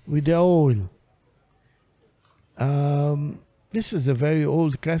with the oil. this is a very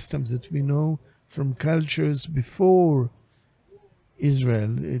old custom that we know from cultures before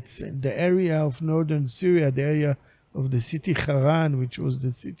Israel. It's in the area of northern Syria, the area of the city Haran, which was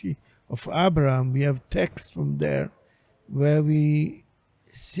the city of Abraham. We have text from there where we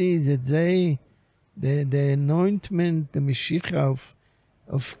see that the anointment, the Mashiach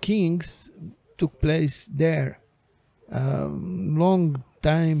of kings took place there. Long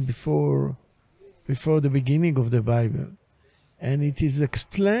time before the beginning of the Bible. And it is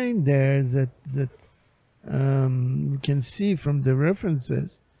explained there that we can see from the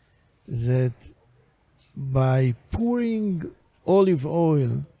references that by pouring olive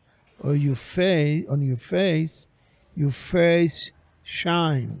oil on your face, your face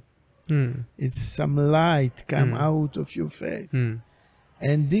shine. It's some light come out of your face.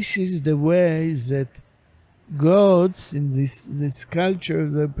 And this is the way that gods in this culture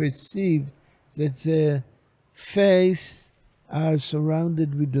were perceived, that the face are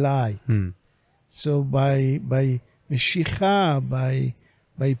surrounded with light. So by Meshicha,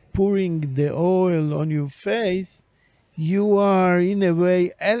 by pouring the oil on your face, you are in a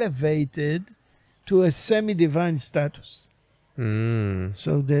way elevated to a semi-divine status.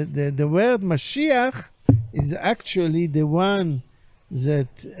 So the word Mashiach is actually the one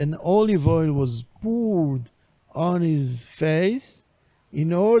that an olive oil was poured on his face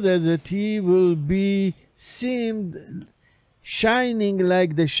in order that he will be seen shining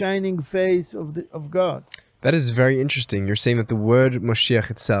like the shining face of God. That is very interesting. You're saying that the word Moshiach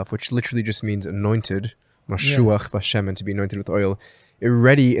itself, which literally just means anointed, Mashuach Bashem, and to be anointed with oil,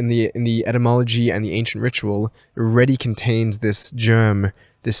 already in the etymology and the ancient ritual, already contains this germ,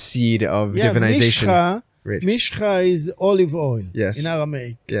 this seed of divinization. Mishcha is olive oil in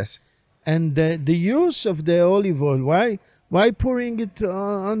Aramaic. Yes. And the use of the olive oil, why pouring it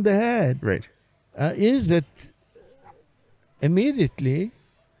on the head? Right. Is that immediately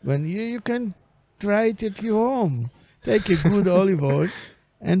when you can try it at your home, take a good olive oil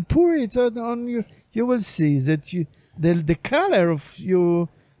and pour it on you. You will see that the color of your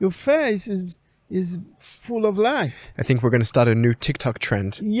face is full of light. I think we're going to start a new TikTok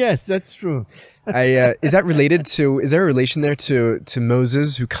trend. Yes, that's true. Is that related to? Is there a relation there to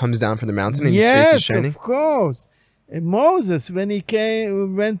Moses who comes down from the mountain and his face is shining? Yes, of course. Moses, when he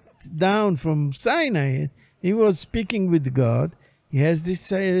went down from Sinai, he was speaking with God. He has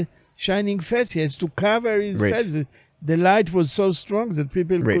this shining face. He has to cover his face. The light was so strong that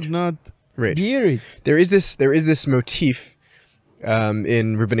people could not hear it. There is this motif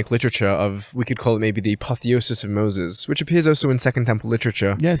in rabbinic literature of, we could call it maybe the apotheosis of Moses, which appears also in Second Temple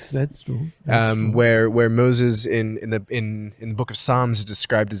literature. Yes, that's true. Where Moses in the book of Psalms is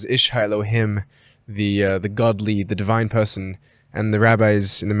described as Ish HaElohim, the godly, the divine person, and the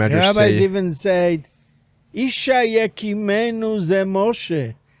rabbis in the Medrash say, even said, Isha Yekimenu ze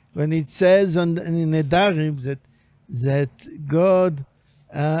Moshe, when it says in Nedarim that God,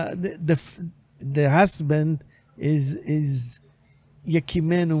 the husband is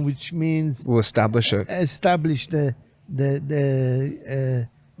Yekimenu, which means will establish it. Establish the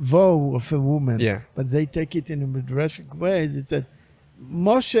vow of a woman. Yeah. But they take it in a midrashic way. It said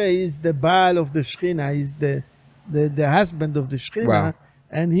Moshe is the Baal of the Shekhinah, is the husband of the Shekhinah. Wow.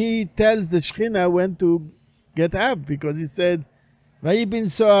 And he tells the Shekhinah when to get up, because he said, Vayibin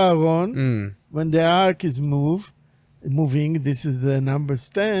so Aaron, when the ark is moving, this is the numbers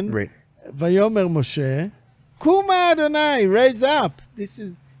 10. Right. Vayomer Moshe, Kuma Adonai, raise up. This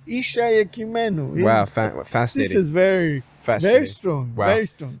is Isha Yekimenu. Wow, fascinating. This is very strong. Wow. Very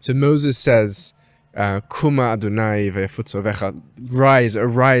strong. So Moses says, Kuma Adonai ve'efutzovecha,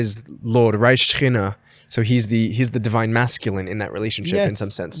 arise, Lord, arise Shekhinah. So he's the divine masculine in that relationship, in some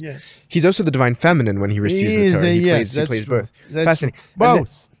sense. Yes. He's also the divine feminine when he receives the Torah. He plays both. That's fascinating.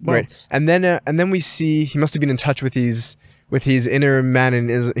 Both. Right. And then we see he must have been in touch with his inner man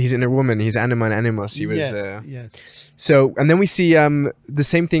and his inner woman, his anima and animus. He was yes. So, and then we see the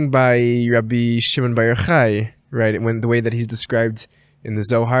same thing by Rabbi Shimon Bar Yochai, right? When the way that he's described in the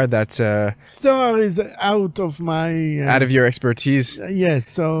Zohar, that Zohar is out of my out of your expertise. Yes,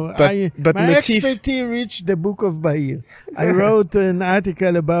 so but my the motif expertise reached the Book of Bahir. I wrote an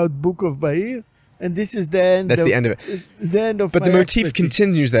article about Book of Bahir, and this is the end. That's the end of it. The end of. But my the motif expertise.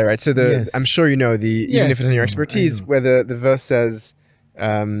 continues there, right? So I'm sure you know even if it's in your expertise, where the verse says,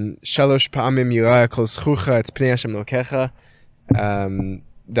 "Shalosh pa'amim yirah kol zchucha et pnei Hashem lokecha."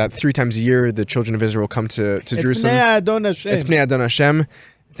 That 3 times a year the children of Israel come to Jerusalem. Pnei Adon Hashem. It's Pnei Adon Hashem.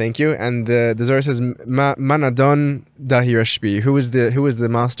 Thank you. And the Zohar says, Man Adon dahi Rashbi. Who is the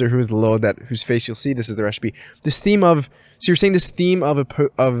master? Who is the Lord whose face you'll see? This is the Rashbi. This theme of, so you're saying this theme of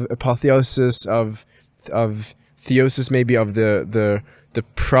apotheosis, of theosis maybe of the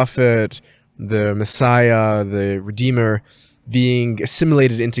prophet, the Messiah, the Redeemer being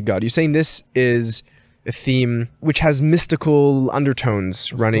assimilated into God. You're saying this is a theme which has mystical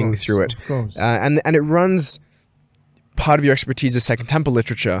undertones running through it. Of course. And it runs, part of your expertise is Second Temple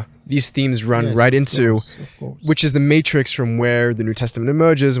literature. These themes run right into, of course. which is the matrix from where the New Testament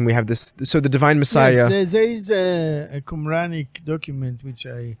emerges, and we have this, so the Divine Messiah. Yes, there is a Qumranic document which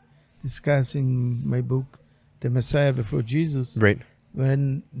I discuss in my book, The Messiah Before Jesus. Right.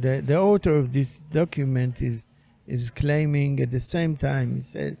 When the author of this document is claiming at the same time, he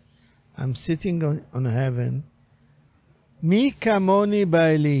says, I'm sitting on heaven, Mi kamoni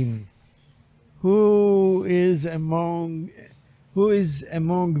ba'elim, who is among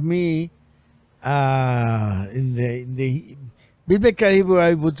me, in the biblical Hebrew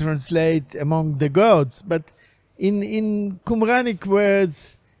I would translate among the gods, but in Qumranic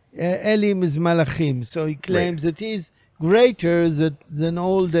words, Elim is Malachim, so he claims that he's greater than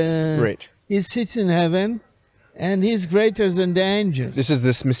all the... Right. He sits in heaven, and he's greater than the angels. This is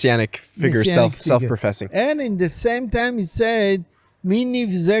this messianic figure, self-professing. And in the same time he said, Mi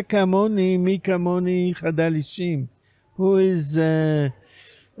nivze kamoni, mi kamoni chadalishim, who is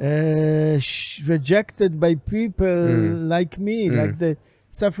rejected by people like me, like the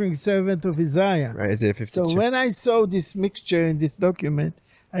suffering servant of Isaiah. Right, Isaiah 52. So when I saw this mixture in this document,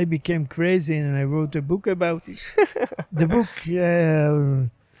 I became crazy and I wrote a book about it. The book,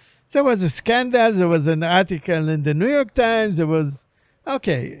 there was a scandal, there was an article in the New York Times, there was,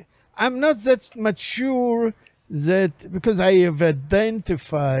 okay, I'm not that much sure that, because I have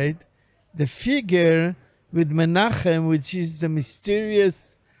identified the figure with Menachem, which is the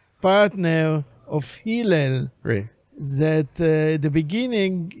mysterious partner of Hillel. Right. That at the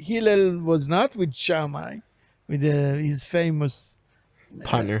beginning, Hillel was not with Shammai, with his famous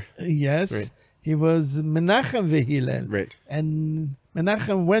partner. Yes. Right. He was Menachem veHillel. Right. And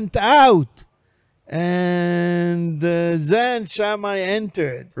Menachem went out. And then Shammai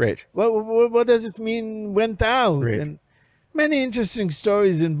entered. Right. What does it mean, went out? Right. And many interesting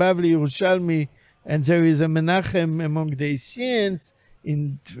stories in Bavli Yerushalmi. And there is a Menachem among the Essenes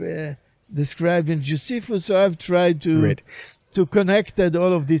described in Josephus. So I've tried to connect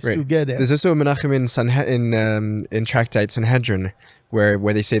all of this together. There's also a Menachem in Tractate Sanhedrin, where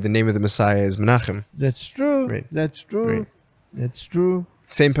they say the name of the Messiah is Menachem. That's true. Right. That's true. Right. That's true.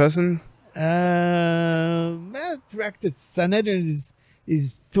 Same person? Tractate Sanhedrin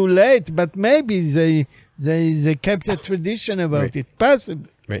is too late, but maybe they kept a tradition about it.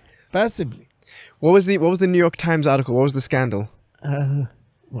 Possibly. Right. Possibly. What was the New York Times article? What was the scandal?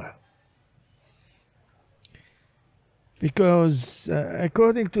 Well, because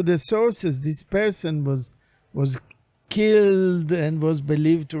according to the sources, this person was killed and was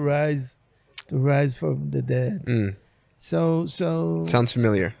believed to rise from the dead. So sounds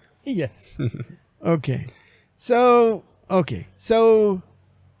familiar. Yes. Okay. So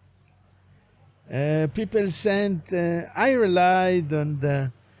people sent. I relied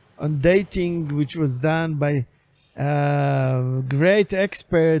on dating, which was done by a great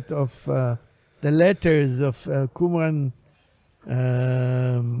expert of the letters of Qumran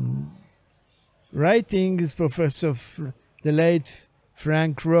writings, Professor the late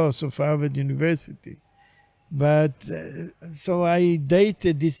Frank Ross of Harvard University. But so I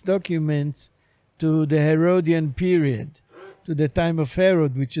dated these documents to the Herodian period, to the time of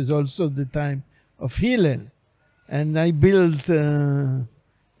Herod, which is also the time of Hillel. And I built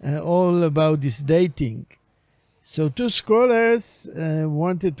all about this dating. So two scholars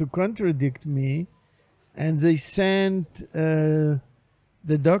wanted to contradict me, and they sent the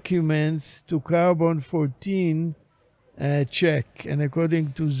documents to Carbon 14 check. And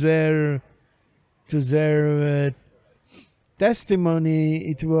according to their testimony,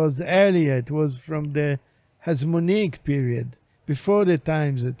 it was earlier. It was from the Hasmonic period, before the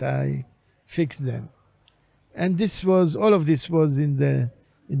times that I fixed them. And all of this was in the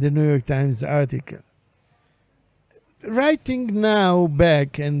New York Times article. Writing now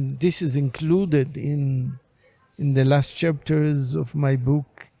back, and this is included in the last chapters of my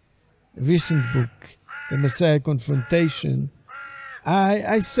book, recent book, The Messiah Confrontation,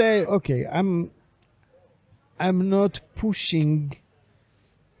 I say, okay, I'm not pushing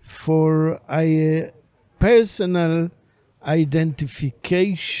for a personal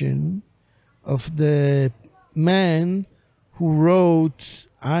identification of the man who wrote,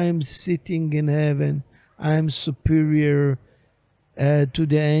 I am sitting in heaven, I am superior to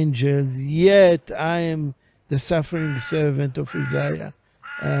the angels, yet I am the suffering servant of Isaiah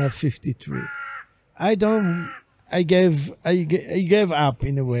 53. I gave up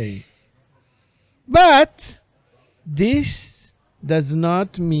in a way. But This does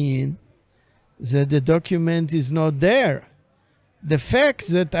not mean that the document is not there. The fact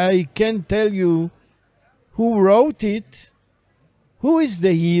that I can tell you who wrote it, who is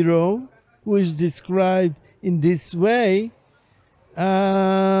the hero, who is described in this way,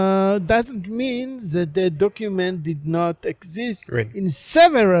 doesn't mean that the document did not exist in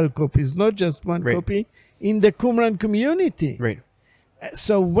several copies, not just one copy, in the Qumran community.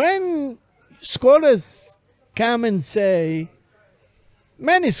 So when scholars come and say,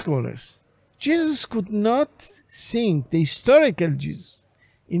 many scholars, Jesus could not think the historical Jesus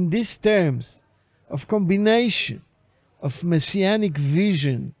in these terms of combination of messianic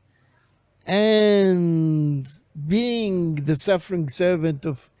vision and being the suffering servant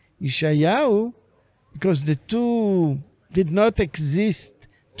of Yeshayahu, because the two did not exist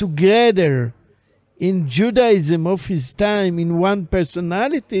together in Judaism of his time in one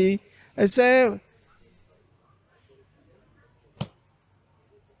personality. I say,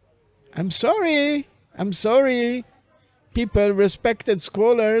 I'm sorry, people, respected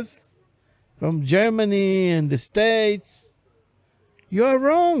scholars from Germany and the States, you are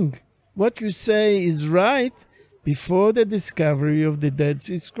wrong. What you say is right before the discovery of the Dead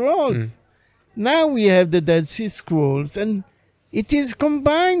Sea Scrolls. Now we have the Dead Sea Scrolls and it is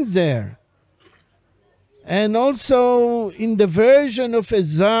combined there. And also in the version of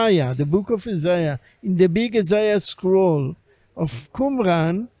Isaiah, the book of Isaiah, in the big Isaiah scroll of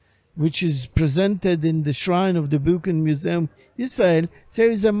Qumran, which is presented in the Shrine of the Book and Museum Israel,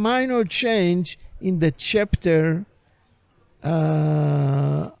 there is a minor change in the chapter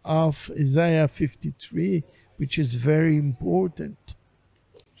of Isaiah 53, which is very important.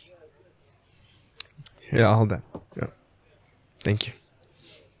 Yeah, I'll hold that. Yeah. Thank you.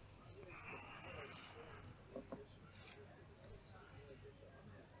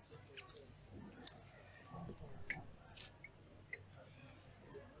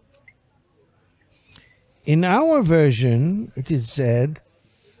 In our version, it is said,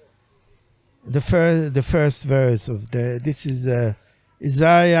 the first verse of this is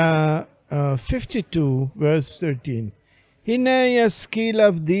Isaiah 52, verse 13. הנה ישכיל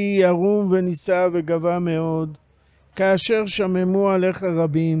עבדי ערום ונישא וגבה מאוד, כאשר שממו עליך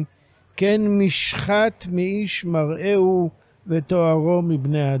רבים, כן משחת מאיש מראהו ותוארו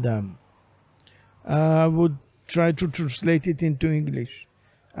מבני אדם. I would try to translate it into English.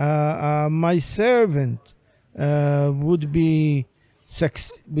 My servant would be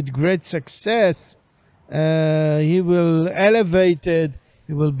with great success. He will elevated.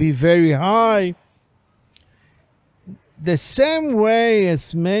 He will be very high. The same way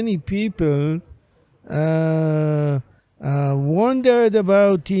as many people wondered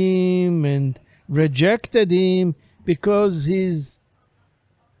about him and rejected him because his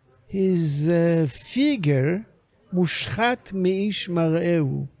figure, mushchat meish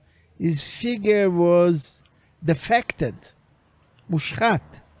mar'ehu, his figure was defected,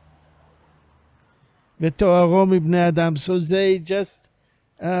 mushchat. V'to'aro mibnei adam, so they just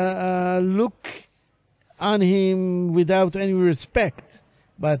look on him without any respect.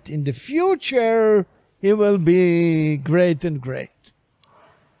 But in the future, he will be great and great.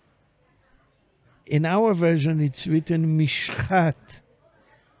 In our version, it's written mishchat.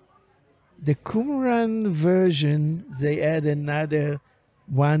 The Qumran version, they add another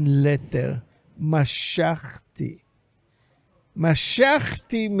one letter, mashachti.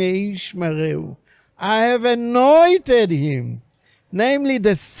 Mashachti meish mareu. I have anointed him, namely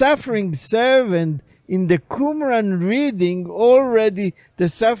the suffering servant. In the Qumran reading, already the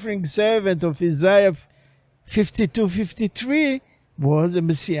suffering servant of Isaiah 52-53 was a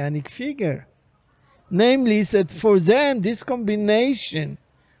messianic figure. Namely, that for them, this combination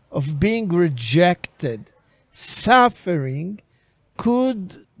of being rejected, suffering,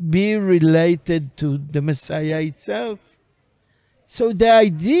 could be related to the Messiah itself. So the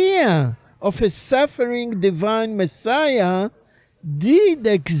idea of a suffering divine Messiah did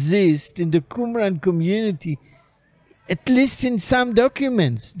exist in the Qumran community, at least in some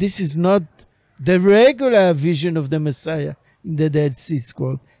documents. This is not the regular vision of the Messiah in the Dead Sea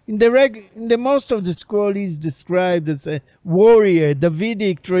Scroll. In the most of the scroll, he is described as a warrior,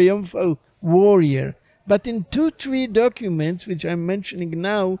 Davidic triumphal warrior. But in 2-3 documents, which I'm mentioning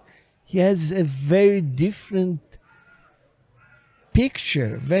now, he has a very different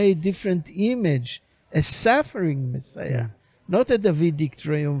picture, very different image, a suffering Messiah. Not a Davidic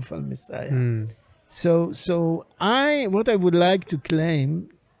triumphal Messiah. So what I would like to claim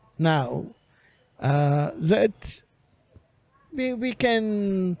now, that we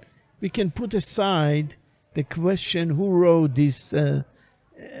can put aside the question who wrote this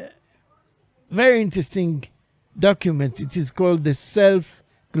very interesting document. It is called the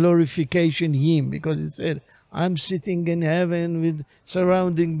self-glorification hymn, because it said, I'm sitting in heaven with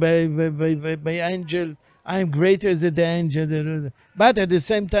surrounding by angels. I'm greater than the angel. But at the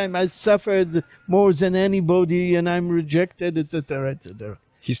same time, I suffered more than anybody and I'm rejected, etc., etc.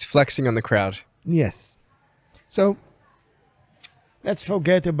 He's flexing on the crowd. Yes. So let's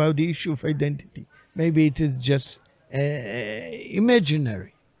forget about the issue of identity. Maybe it is just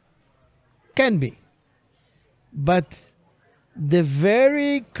imaginary. Can be. But the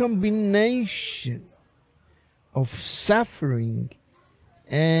very combination of suffering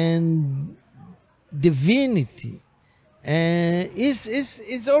and divinity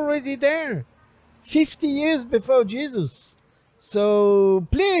is already there 50 years before Jesus. So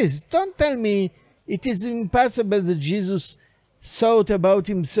please don't tell me it is impossible that Jesus thought about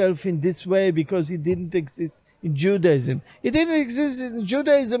himself in this way because he didn't exist in Judaism. He didn't exist in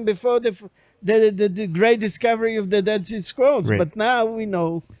Judaism before the great discovery of the Dead Sea Scrolls. Right. But now we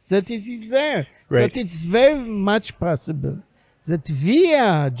know that it is there. Right. But it's very much possible that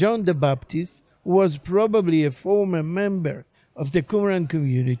via John the Baptist, who was probably a former member of the Qumran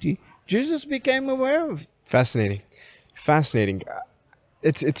community, Jesus became aware of it. Fascinating.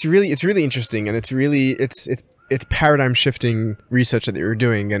 It's really interesting, and it's paradigm shifting research that you're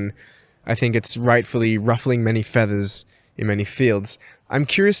doing, and I think it's rightfully ruffling many feathers in many fields. I'm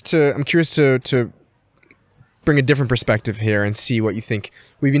curious to bring a different perspective here and see what you think.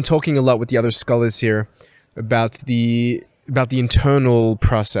 We've been talking a lot with the other scholars here about the internal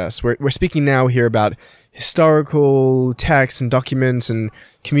process. We're speaking now here about historical texts and documents and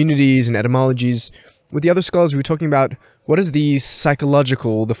communities and etymologies. With the other scholars, we were talking about what is the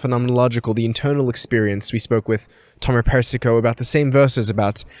psychological, the phenomenological, the internal experience. We spoke with Tomer Persico about the same verses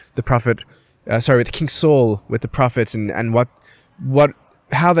about the prophet, with King Saul, with the prophets, and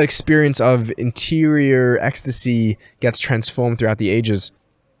how that experience of interior ecstasy gets transformed throughout the ages.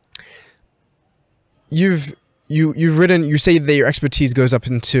 You've written, you say that your expertise goes up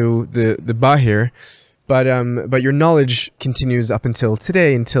into the Bahir, but your knowledge continues up until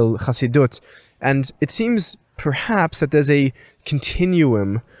today, until Chassidut. And it seems perhaps that there's a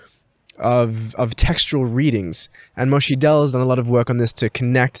continuum of textual readings. And Moshe Dell has done a lot of work on this to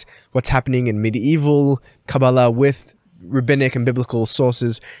connect what's happening in medieval Kabbalah with rabbinic and biblical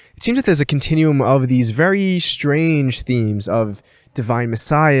sources. It seems that there's a continuum of these very strange themes of divine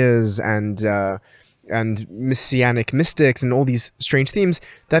messiahs and messianic mystics and all these strange themes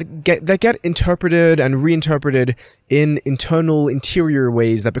that get interpreted and reinterpreted in internal, interior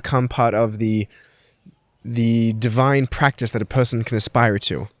ways that become part of the divine practice that a person can aspire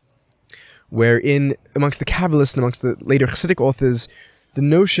to. Wherein, amongst the Kabbalists and amongst the later Hasidic authors, the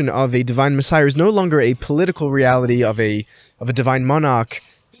notion of a divine messiah is no longer a political reality of a divine monarch,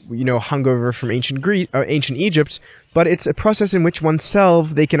 hung over from ancient Egypt, but it's a process in which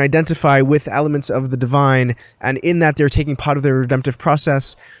oneself, they can identify with elements of the divine, and in that they're taking part of their redemptive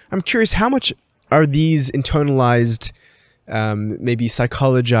process. I'm curious, how much are these internalized, maybe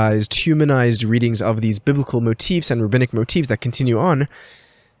psychologized, humanized readings of these biblical motifs and rabbinic motifs that continue on?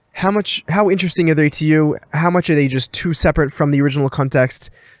 How interesting are they to you? How much are they just too separate from the original context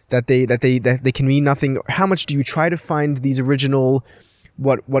that they can mean nothing? How much do you try to find these original,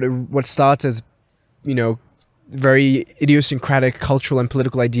 what starts as, very idiosyncratic cultural and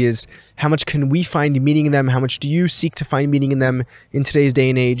political ideas? How much can we find meaning in them? How much do you seek to find meaning in them in today's day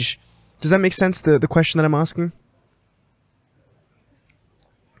and age? Does that make sense, the question that I'm asking?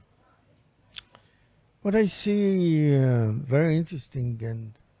 What I see very interesting,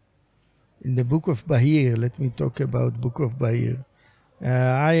 and in the Book of Bahir, let me talk about Book of Bahir.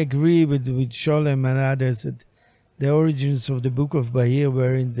 I agree with Shalom and others that the origins of the Book of Bahir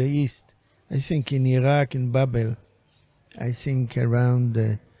were in the East. I think in Iraq, in Babel. I think around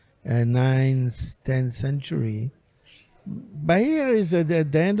the 9th, 10th century. Bahir is at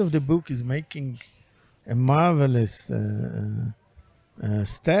the end of the book is making a marvelous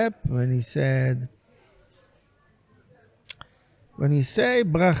step when he say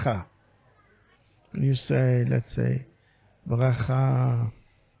bracha. When you say, let's say, bracha,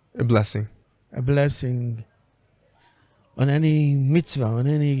 A blessing. a blessing on any mitzvah, on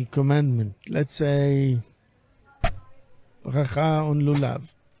any commandment. Let's say, bracha on lulav,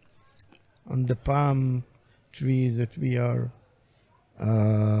 on the palm trees that we are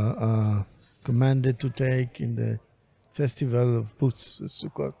commanded to take in the festival of Putz,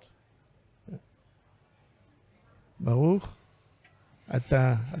 Sukkot. Baruch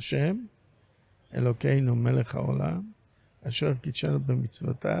אתה השם, אלוקינו מלך העולם, אשר קידשנו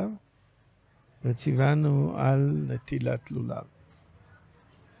במצוותיו, וציוונו על נטילת לולב.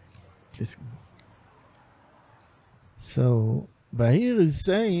 So Bahir is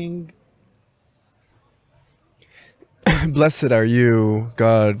saying, Blessed are you,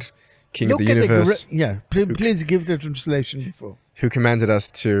 God, King of the universe, please give the translation before. who commanded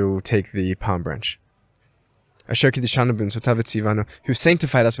us to take the palm branch. Asher kiddushanu b'mitzvotav v'tzivanu, who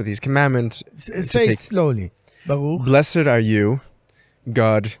sanctified us with his commandment. Say it slowly. Baruch. Blessed are you,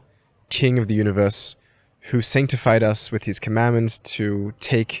 God, King of the universe, who sanctified us with his commandment to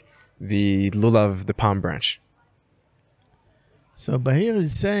take the lulav, the palm branch. So Bahir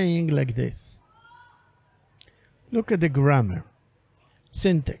is saying like this. Look at the grammar,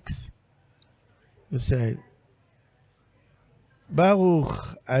 syntax. You say,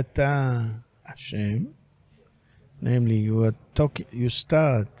 Baruch Ata Hashem, namely you are talking. You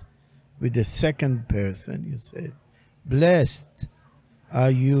start with the second person. You say, blessed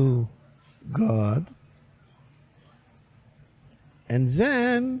are you, God, and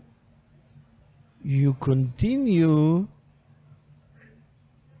then you continue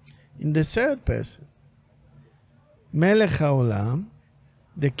in the third person. Melech haolam,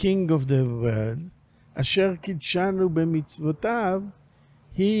 the king of the world, asher kidshanu b'mitzvotav,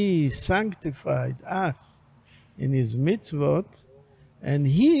 he sanctified us in his mitzvot, and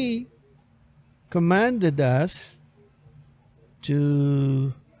he commanded us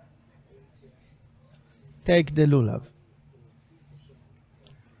to take the lulav.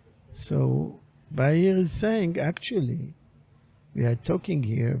 So Bahir is saying, actually, we are talking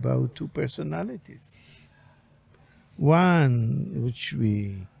here about two personalities. One, which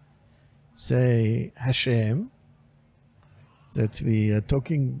we say Hashem, that we are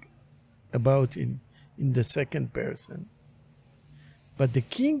talking about in the second person. But the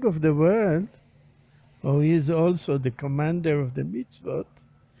king of the world, who is also the commander of the mitzvot,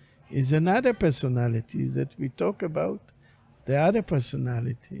 is another personality that we talk about, the other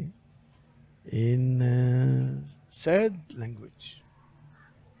personality in third language.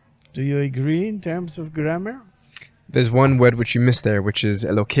 Do you agree in terms of grammar? There's one word which you missed there, which is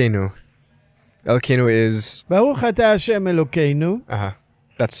Elokeinu. Elokeinu is... Baruch atah Hashem Elokeinu.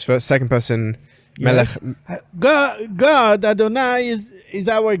 That's first, second person. Yes. God, Adonai, is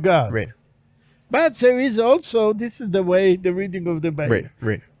our God. Right. But there is also, this is the way, the reading of the Bible.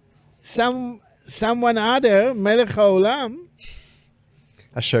 Right. Someone other, Melech HaOlam,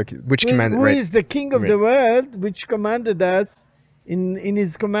 Asher, which commanded... who is the king of the world, which commanded us in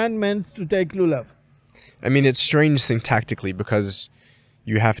his commandments to take lulav. I mean, it's strange syntactically because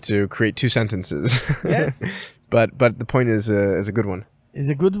you have to create two sentences. Yes. but the point is a good one. It's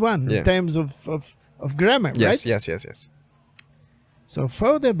a good one in terms of grammar, yes, right? Yes. So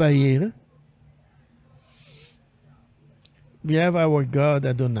for the Bahir, we have our God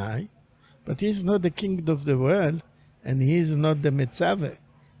Adonai, but he's not the king of the world, and he is not the Metzaveh.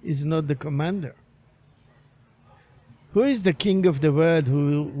 He's not the commander. Who is the king of the world?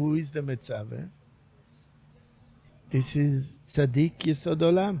 Who is the Metzaveh? This is Tzaddik Yesod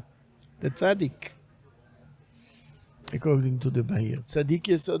Olam, the Tzaddik, according to the Bahir. Tzaddik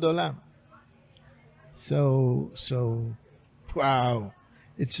Yesod Olam. So, wow,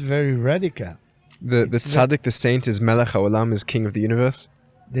 it's very radical. The Tzaddik, the saint, is Melech HaOlam, is king of the universe?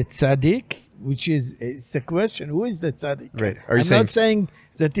 The Tzaddik, which is, it's a question, who is the Tzaddik? Right. I'm not saying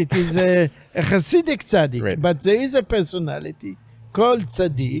that it is a Hasidic Tzaddik, right. But there is a personality called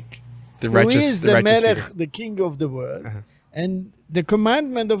Tzaddik, the righteous, who is the Melech, figure. the king of the world, and the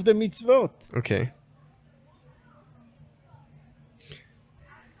commandment of the mitzvot. Okay.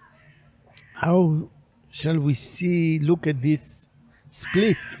 How shall we look at this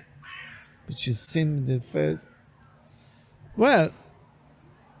split, which is seen the first? Well,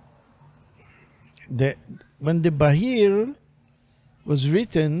 when the Bahir was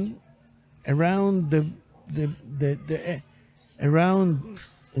written around around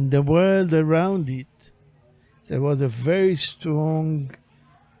in the world around it, there was a very strong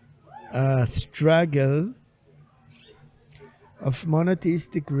struggle of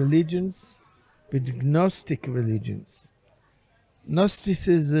monotheistic religions with Gnostic religions.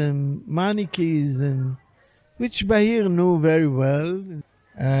 Gnosticism, Manichaeism, which Bahir knew very well.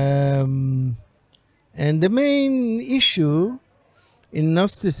 And the main issue in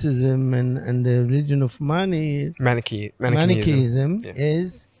Gnosticism and the religion of Manichaeism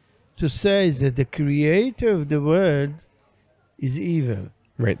is to say that the creator of the world is evil.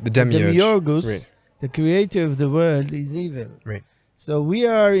 Right, the demiurgus. Right. The creator of the world is evil. Right. So we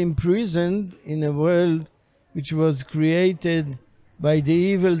are imprisoned in a world which was created by the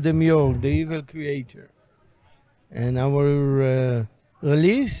evil demiurge, the evil creator. And our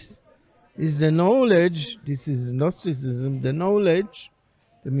release is the knowledge. This is Gnosticism, the knowledge.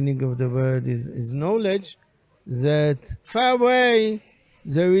 The meaning of the word is knowledge that far away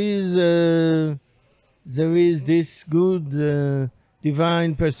there is this good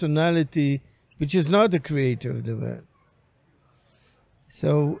divine personality which is not the creator of the world.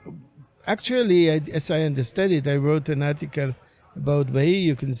 So actually, as I understand it, I wrote an article about Baha'i.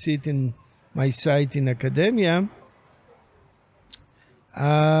 You can see it in my site in academia.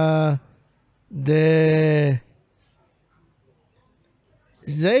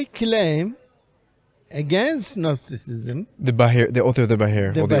 They claim against Gnosticism, the author of the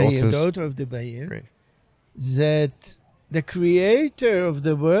Bahir, the author of the Bahir, Great. that the creator of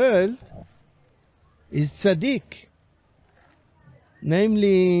the world is tzaddik.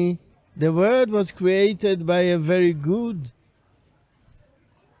 Namely, the world was created by a very good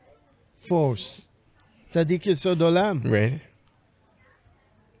force. Tzaddik Yesod Olam. Right.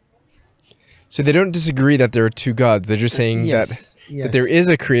 So they don't disagree that there are two gods. They're just saying that there is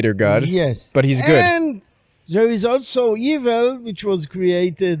a creator God, but he's good. And there is also evil, which was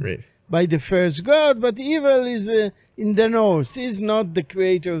created by the first God, but evil is in the north. He is not the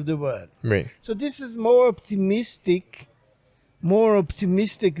creator of the world. Right. So this is more optimistic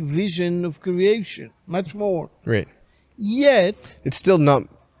vision of creation, much more. Right. Yet it's still not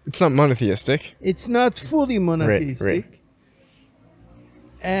monotheistic. It's not fully monotheistic. Right.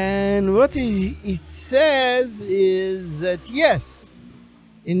 And what it says is that yes,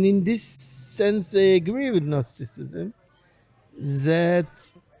 and in this sense I agree with Gnosticism, that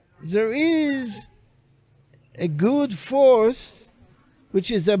there is a good force which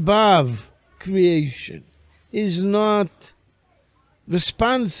is above creation, is not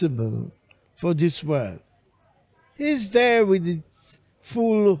responsible for this world. He's there with its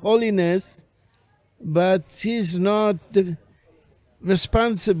full holiness, but he's not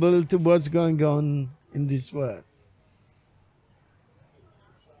responsible to what's going on in this world.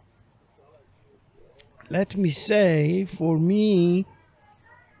 Let me say, for me,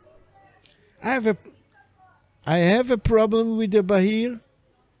 I have a problem with the Bahir,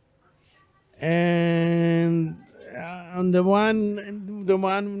 and on the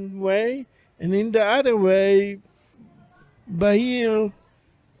one way, and in the other way, Bahir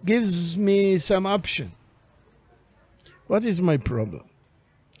gives me some option. What is my problem?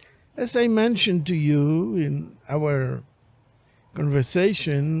 As I mentioned to you in our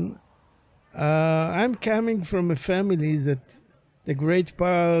conversation, I'm coming from a family that the great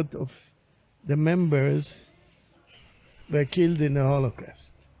part of the members were killed in the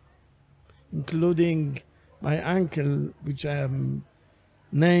Holocaust, including my uncle, which I am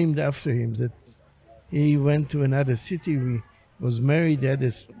named after him, that he went to another city, he was married, had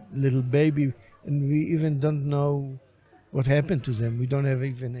this little baby, and we even don't know what happened to them. We don't have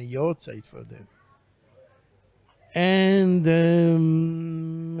even a yahrzeit for them. And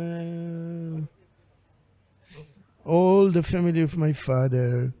all the family of my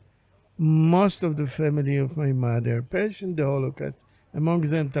father, most of the family of my mother, perished in the Holocaust. Among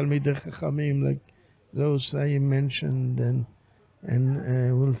them, Talmidei Chachamim, like those I mentioned, and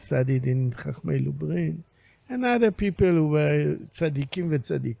who studied in Chachmei Lublin, and other people who were tzaddikim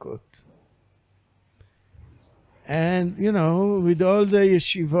v'tzaddikot. And, you know, with all the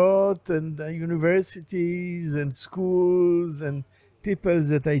yeshivot and the universities and schools and people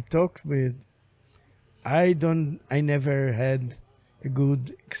that I talked with, I never had a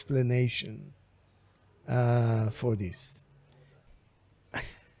good explanation for this.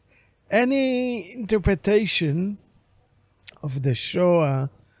 Any interpretation of the Shoah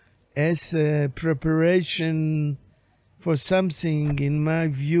as a preparation for something, in my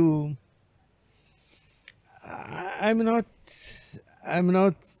view, I'm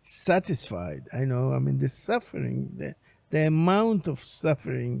not satisfied. I know, I mean, the suffering, the amount of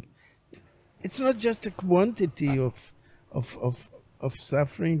suffering, it's not just a quantity of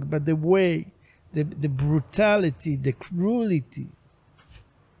suffering, but the way, the brutality, the cruelty.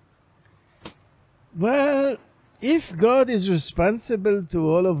 Well, if God is responsible to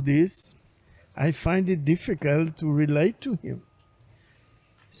all of this, I find it difficult to relate to him.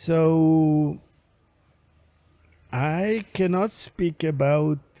 So I cannot speak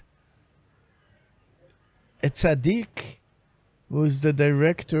about a tzaddik who is the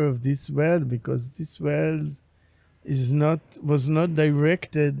director of this world, because this world was not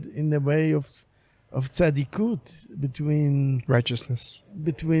directed in the way of tzaddikut, between righteousness,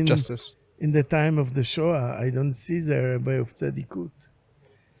 between justice. In the time of the Shoah, I don't see there a way of tzadikut.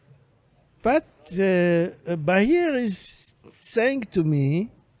 But Bahir is saying to me,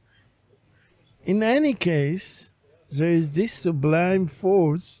 in any case, there is this sublime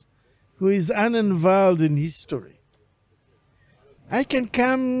force who is uninvolved in history. I can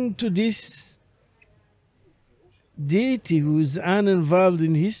come to this deity who is uninvolved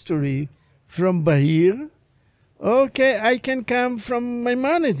in history from Bahir, okay, I can come from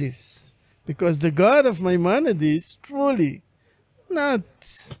Maimonides, because the God of Maimonides truly not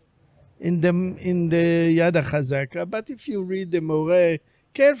in the Yad HaChazaka, but if you read the Moreh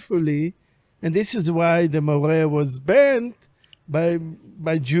carefully, and this is why the Moreh was burnt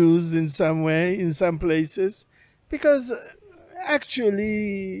by Jews in some way, in some places, because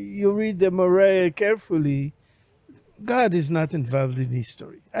actually you read the Moreh carefully, God is not involved in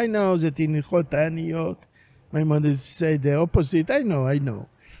history. I know that in Chotaniyot, Maimonides say the opposite. I know. I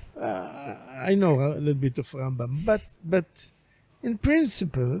know a little bit of Rambam, but in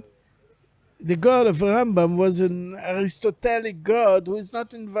principle, the God of Rambam was an Aristotelic God who is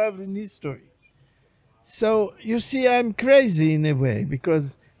not involved in history. So you see, I'm crazy in a way,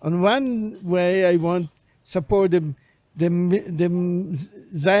 because on one way I want support the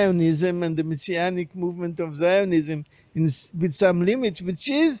Zionism and the Messianic movement of Zionism with some limit, which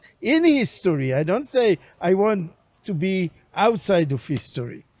is in history. I don't say I want to be outside of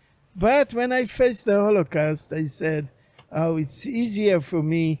history. But when I faced the Holocaust, I said, oh, it's easier for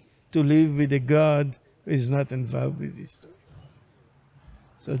me to live with a God who is not involved with history.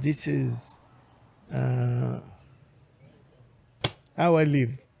 So this is how I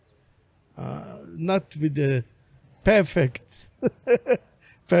live. Not with the perfect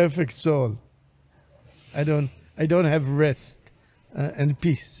soul. I don't have rest and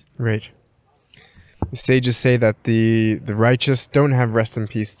peace. Right. The sages say that the righteous don't have rest and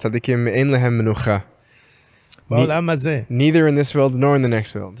peace. Tzadikim ein lehem menucha. Neither in this world nor in the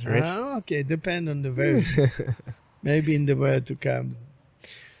next world, right? Okay, depend on the variance. Maybe in the world to come.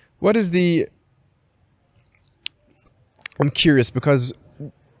 What is the... I'm curious, because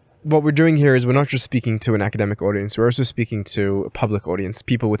what we're doing here is we're not just speaking to an academic audience, we're also speaking to a public audience,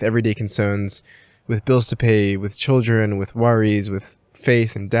 people with everyday concerns, with bills to pay, with children, with worries, with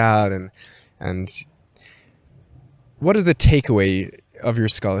faith and doubt, and what is the takeaway of your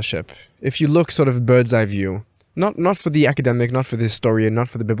scholarship? If you look sort of bird's eye view, not for the academic, not for the historian, not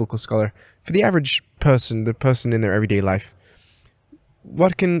for the biblical scholar, for the average person, the person in their everyday life,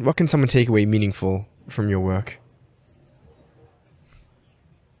 what can someone take away meaningful from your work?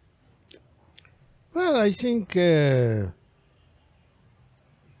 Well, I think there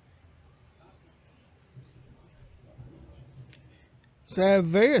are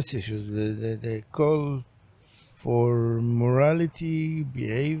various issues. They call for morality,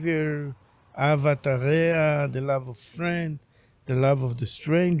 behavior, ahavat hareah, the love of friend, the love of the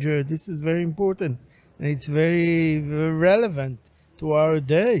stranger. This is very important, and it's very, very relevant to our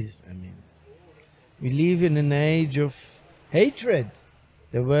days. I mean, we live in an age of hatred.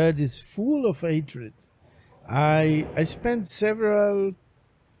 The world is full of hatred. I spent several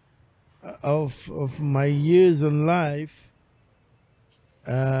of my years in life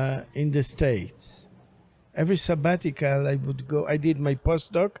in the States. Every sabbatical I would go. I did my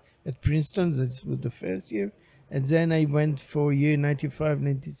postdoc at Princeton. That was the first year. And then I went for year 95,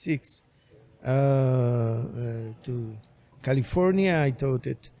 96 to California. I taught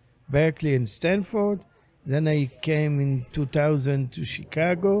at Berkeley and Stanford. Then I came in 2000 to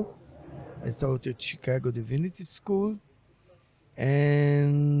Chicago. I taught at Chicago Divinity School.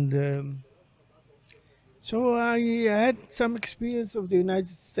 And so I had some experience of the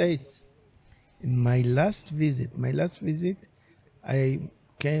United States. In my last visit, it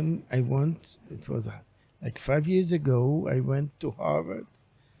was like 5 years ago, I went to Harvard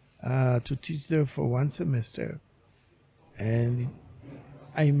to teach there for 1 semester. And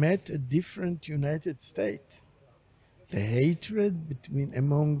I met a different United States. The hatred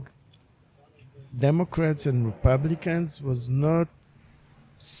among Democrats and Republicans was not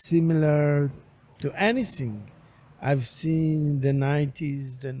similar to anything I've seen in the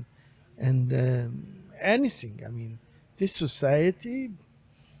 90s and anything. I mean, this society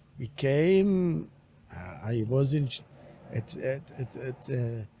became. I was at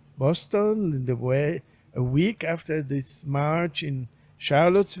Boston a week after this march in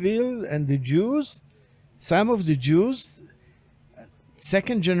Charlottesville, and the Jews, some of the Jews,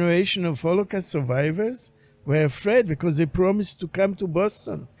 second generation of Holocaust survivors, were afraid because they promised to come to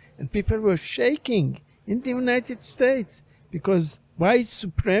Boston, and people were shaking in the United States because white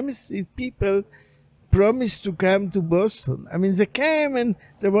supremacy people promised to come to Boston. I mean, they came, and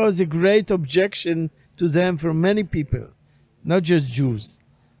there was a great objection to them from many people, not just Jews.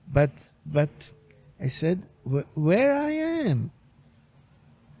 But I said, where I am?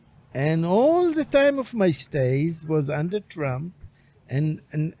 And all the time of my stays was under Trump, and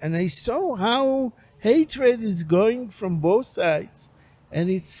I saw how hatred is going from both sides, and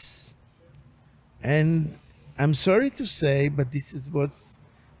I'm sorry to say, but this is what's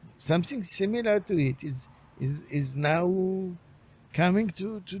something similar to it is now coming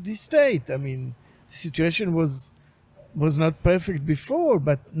to this state. I mean, the situation was not perfect before,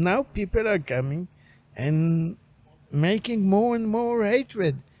 but now people are coming and making more and more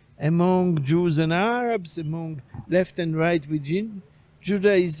hatred among Jews and Arabs, among left and right within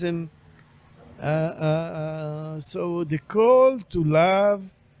Judaism. So the call to love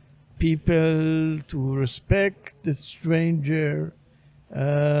people, to respect the stranger,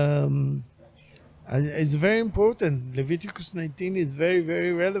 is very important. Leviticus 19 is very,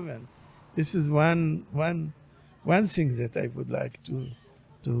 very relevant. This is one thing that I would like to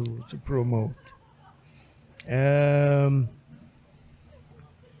promote.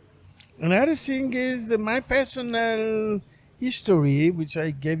 Another thing is that my personal history, which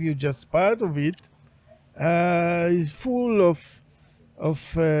I gave you just part of it, is full of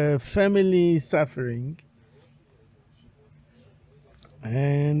family suffering.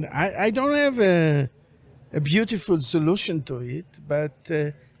 And I don't have a beautiful solution to it, but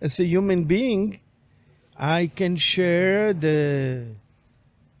as a human being, I can share the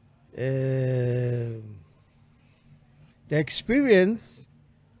experience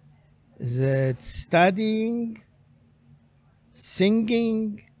that studying,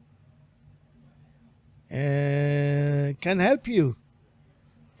 singing can help you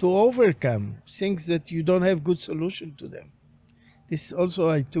to overcome things that you don't have good solution to them. This also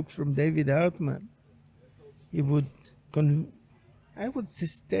I took from David Hartman. He would, I would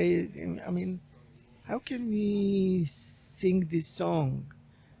say, I mean, how can we sing this song?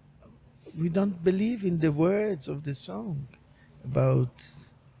 We don't believe in the words of the song about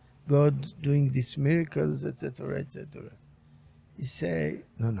God doing these miracles, etc., etc. He say,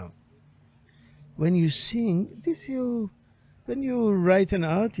 no. When you sing, when you write an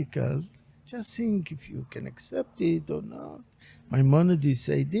article, just think if you can accept it or not. Maimonides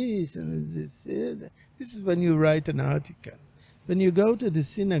say this, and this is when you write an article. When you go to the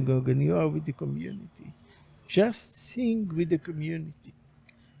synagogue and you are with the community, just sing with the community,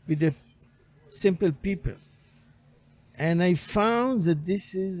 with the simple people. And I found that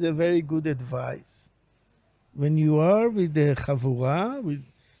this is a very good advice. When you are with the chavura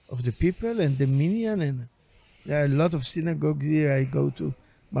of the people and the minyan, and there are a lot of synagogues here. I go to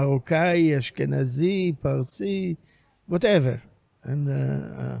Moroccan, Ashkenazi, Parsi, whatever.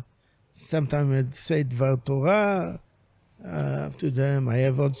 And sometimes I say Dvar Torah to them. I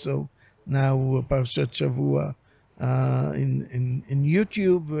have also now Parshat Shavua in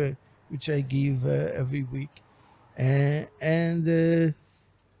YouTube, which I give every week. And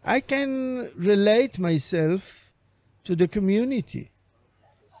I can relate myself to the community.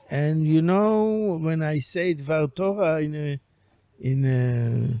 And you know, when I say Dvar Torah in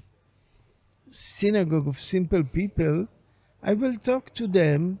a synagogue of simple people, I will talk to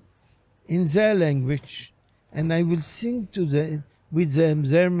them in their language, and I will sing to them with them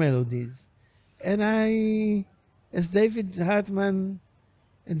their melodies. And I, as David Hartman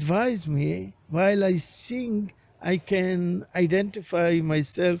advised me, while I sing, I can identify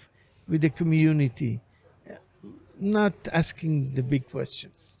myself with the community, not asking the big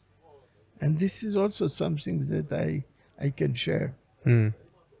questions. And this is also something that I can share.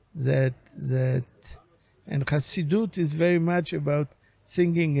 That and Chassidut is very much about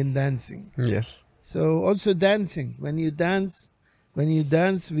singing and dancing. Yes. So also dancing. When you dance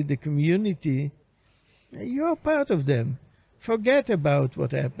with the community, you are part of them. Forget about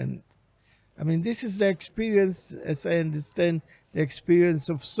what happened. I mean, this is the experience, as I understand, the experience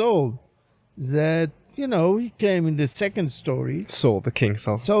of Saul. That, you know, he came in the second story. Saul the king.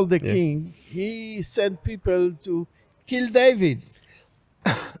 Saul the king. He sent people to kill David.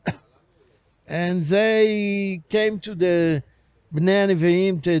 And they came to the Bnei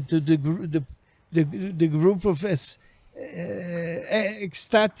Nevi'im, to the group of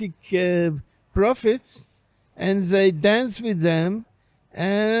ecstatic prophets, and they danced with them,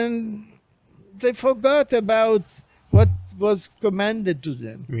 and they forgot about what was commanded to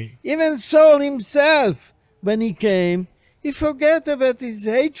them. Oui. Even Saul himself, when he came, he forgot about his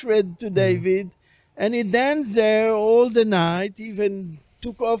hatred to David, and he danced there all the night, even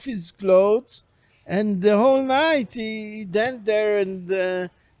took off his clothes, and the whole night he danced there and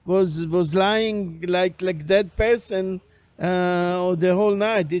was lying like dead person the whole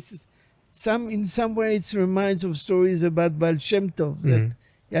night. This is in some way it reminds of stories about Baal Shem Tov, that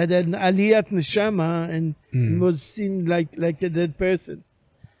he had an aliyat neshama and was seen like a dead person.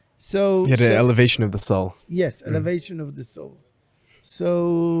 So he had an elevation of the soul. Yes, elevation of the soul.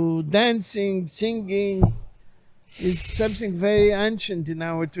 So dancing, singing is something very ancient in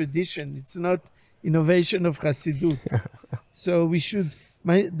our tradition. It's not innovation of Hasidut. So we should,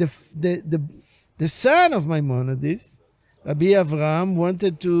 the son of Maimonides, Rabbi Avraham,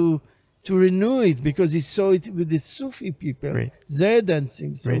 wanted to renew it because he saw it with the Sufi people, Right. their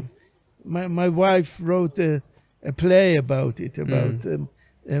dancing. So Right. my wife wrote a play about it, about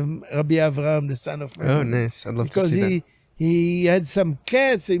Rabbi Avraham, the son of Maimonides. Oh, nice. I'd love to Because see that. he had some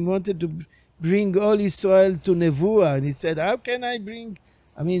cats, he wanted to bring all Israel to Nevuah, and he said, how can I bring,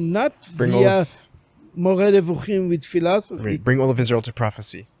 not Bring all via of, Moreh Nevuchim with philosophy. right, bring all of Israel to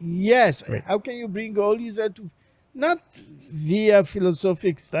prophecy. Yes, Right. how can you bring all Israel to, not via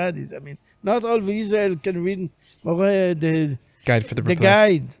philosophic studies, not all of Israel can read Moreh, the Guide for the the perplexed.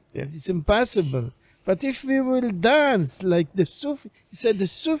 guide. Yeah. It's impossible. But if we will dance like the Sufi, he said the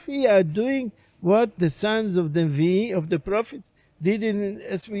Sufi are doing what the sons of the prophet did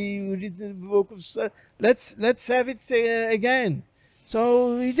as we read in the book of Psalms. Let's have it again.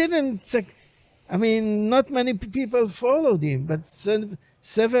 So he didn't. Not many people followed him, but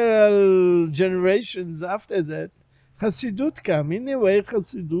several generations after that, Hasidut came. In a way,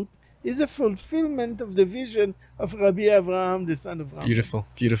 Hasidut is a fulfillment of the vision of Rabbi Avraham, the son of Ram. Beautiful,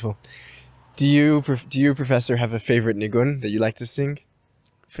 beautiful. Do you, Professor, have a favorite nigun that you like to sing?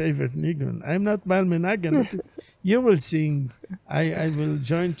 Favorite nigun. I'm not Malmenagan. But you will sing. I will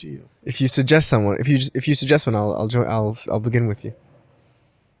join to you. If you suggest someone, if you suggest one, I'll join. I'll begin with you.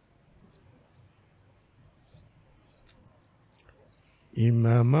 אם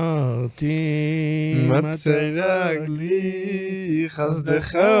אמרתי מטה רגלי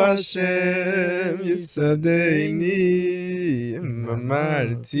חסדך השם יסעדני אם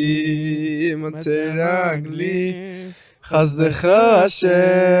אמרתי מטה רגלי חסדך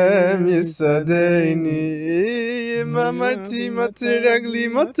השם יסעדני אם אמרתי מטה רגלי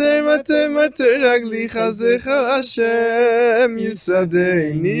מטה רגלי חסדך השם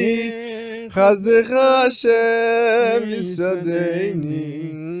יסעדני חסדך השם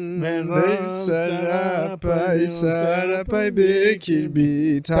יסעדני שרפי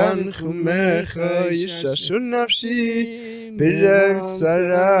בקרבי תנחומך יששו נפשי ברב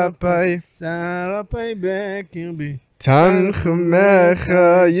שרפי בקרבי תנחומך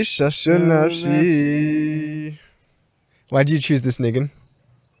יששו נפשי. Why did you choose this nigun?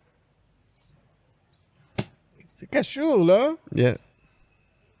 זה קשור, לא? Yeah.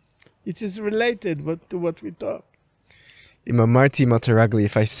 It is related to what we talk. Imamarti mataragli,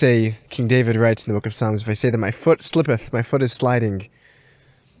 if I say, King David writes in the book of Psalms, if I say that my foot slippeth, my foot is sliding,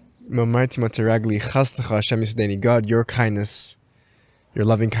 Imamarti mataragli chastecha Hashem yisdeni, God, your kindness, your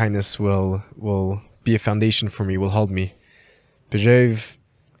loving kindness will be a foundation for me, will hold me. Berev,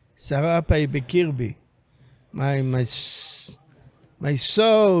 Sarapai bekirbi. My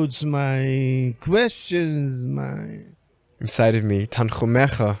thoughts, my questions, inside of me,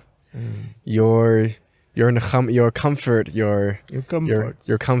 tanchumecha, your comfort, your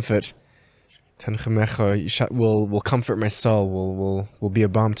comfort, tanchumecha will comfort my soul, will be a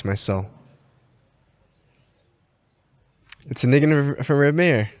balm to my soul. It's a nigun from Reb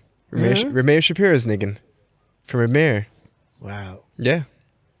Meir. Reb Meir Shapiro's nigun from Reb Meir. Wow. Yeah.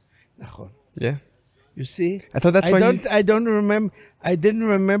 Nachon. Yeah. You see? I thought that's why I don't remember. I didn't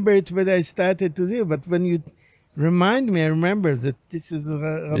remember it when I started to do, but when you remind me, I remember that this is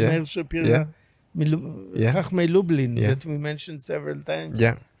Reb Meir Shapiro, Chachmei Lublin, that we mentioned several times.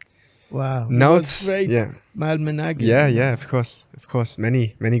 Yeah. Wow. Now it's great. Yeah. Malmenagim. Yeah, of course.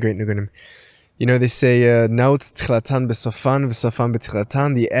 Many great nigunim. You know, they say, Nautz tchilatan besofan, besofan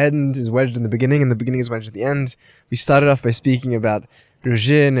betchilatan. The end is wedged in the beginning, and the beginning is wedged at the end. We started off by speaking about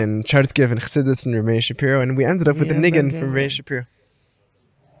Ruzhin and Chartkiv and Chassidus and Reb Meir Shapiro, and we ended up with the nigun from Reb Meir Shapiro.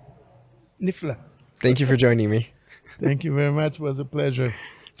 Nifla. Thank you for joining me. Thank you very much. It was a pleasure.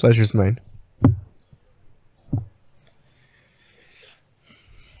 Pleasure's mine.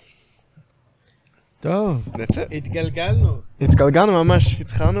 טוב. That's it. התגלגלנו. התגלגלנו ממש.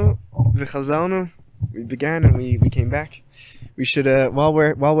 התחלנו וחזרנו. We began and we came back. We should, while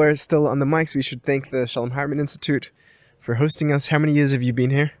we're still on the mics, we should thank the Shalom Hartman Institute for hosting us. How many years have you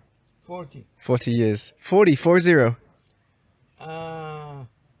been here? 40. 40 years. 40.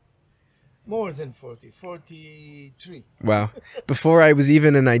 More than 40. 43. Wow. Before I was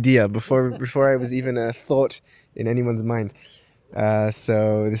even an idea, before I was even a thought in anyone's mind.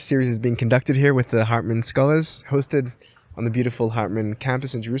 So the series is being conducted here with the Hartman Scholars, hosted on the beautiful Hartman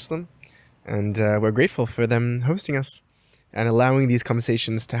campus in Jerusalem. And we're grateful for them hosting us and allowing these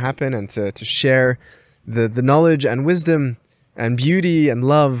conversations to happen and to share the knowledge and wisdom and beauty and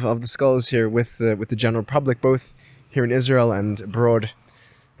love of the scholars here with the general public, both here in Israel and abroad.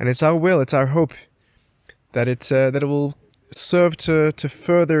 And it's our will, it's our hope that it will serve to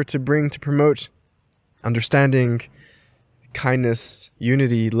further, to bring, to promote understanding, kindness,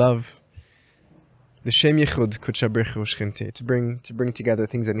 unity, love. The Shem Yechud Kudsha Birchu Shchinti, to bring together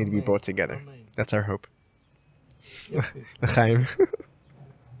things that need to be brought together. Amen. That's our hope. Yes, yes. L'chaim.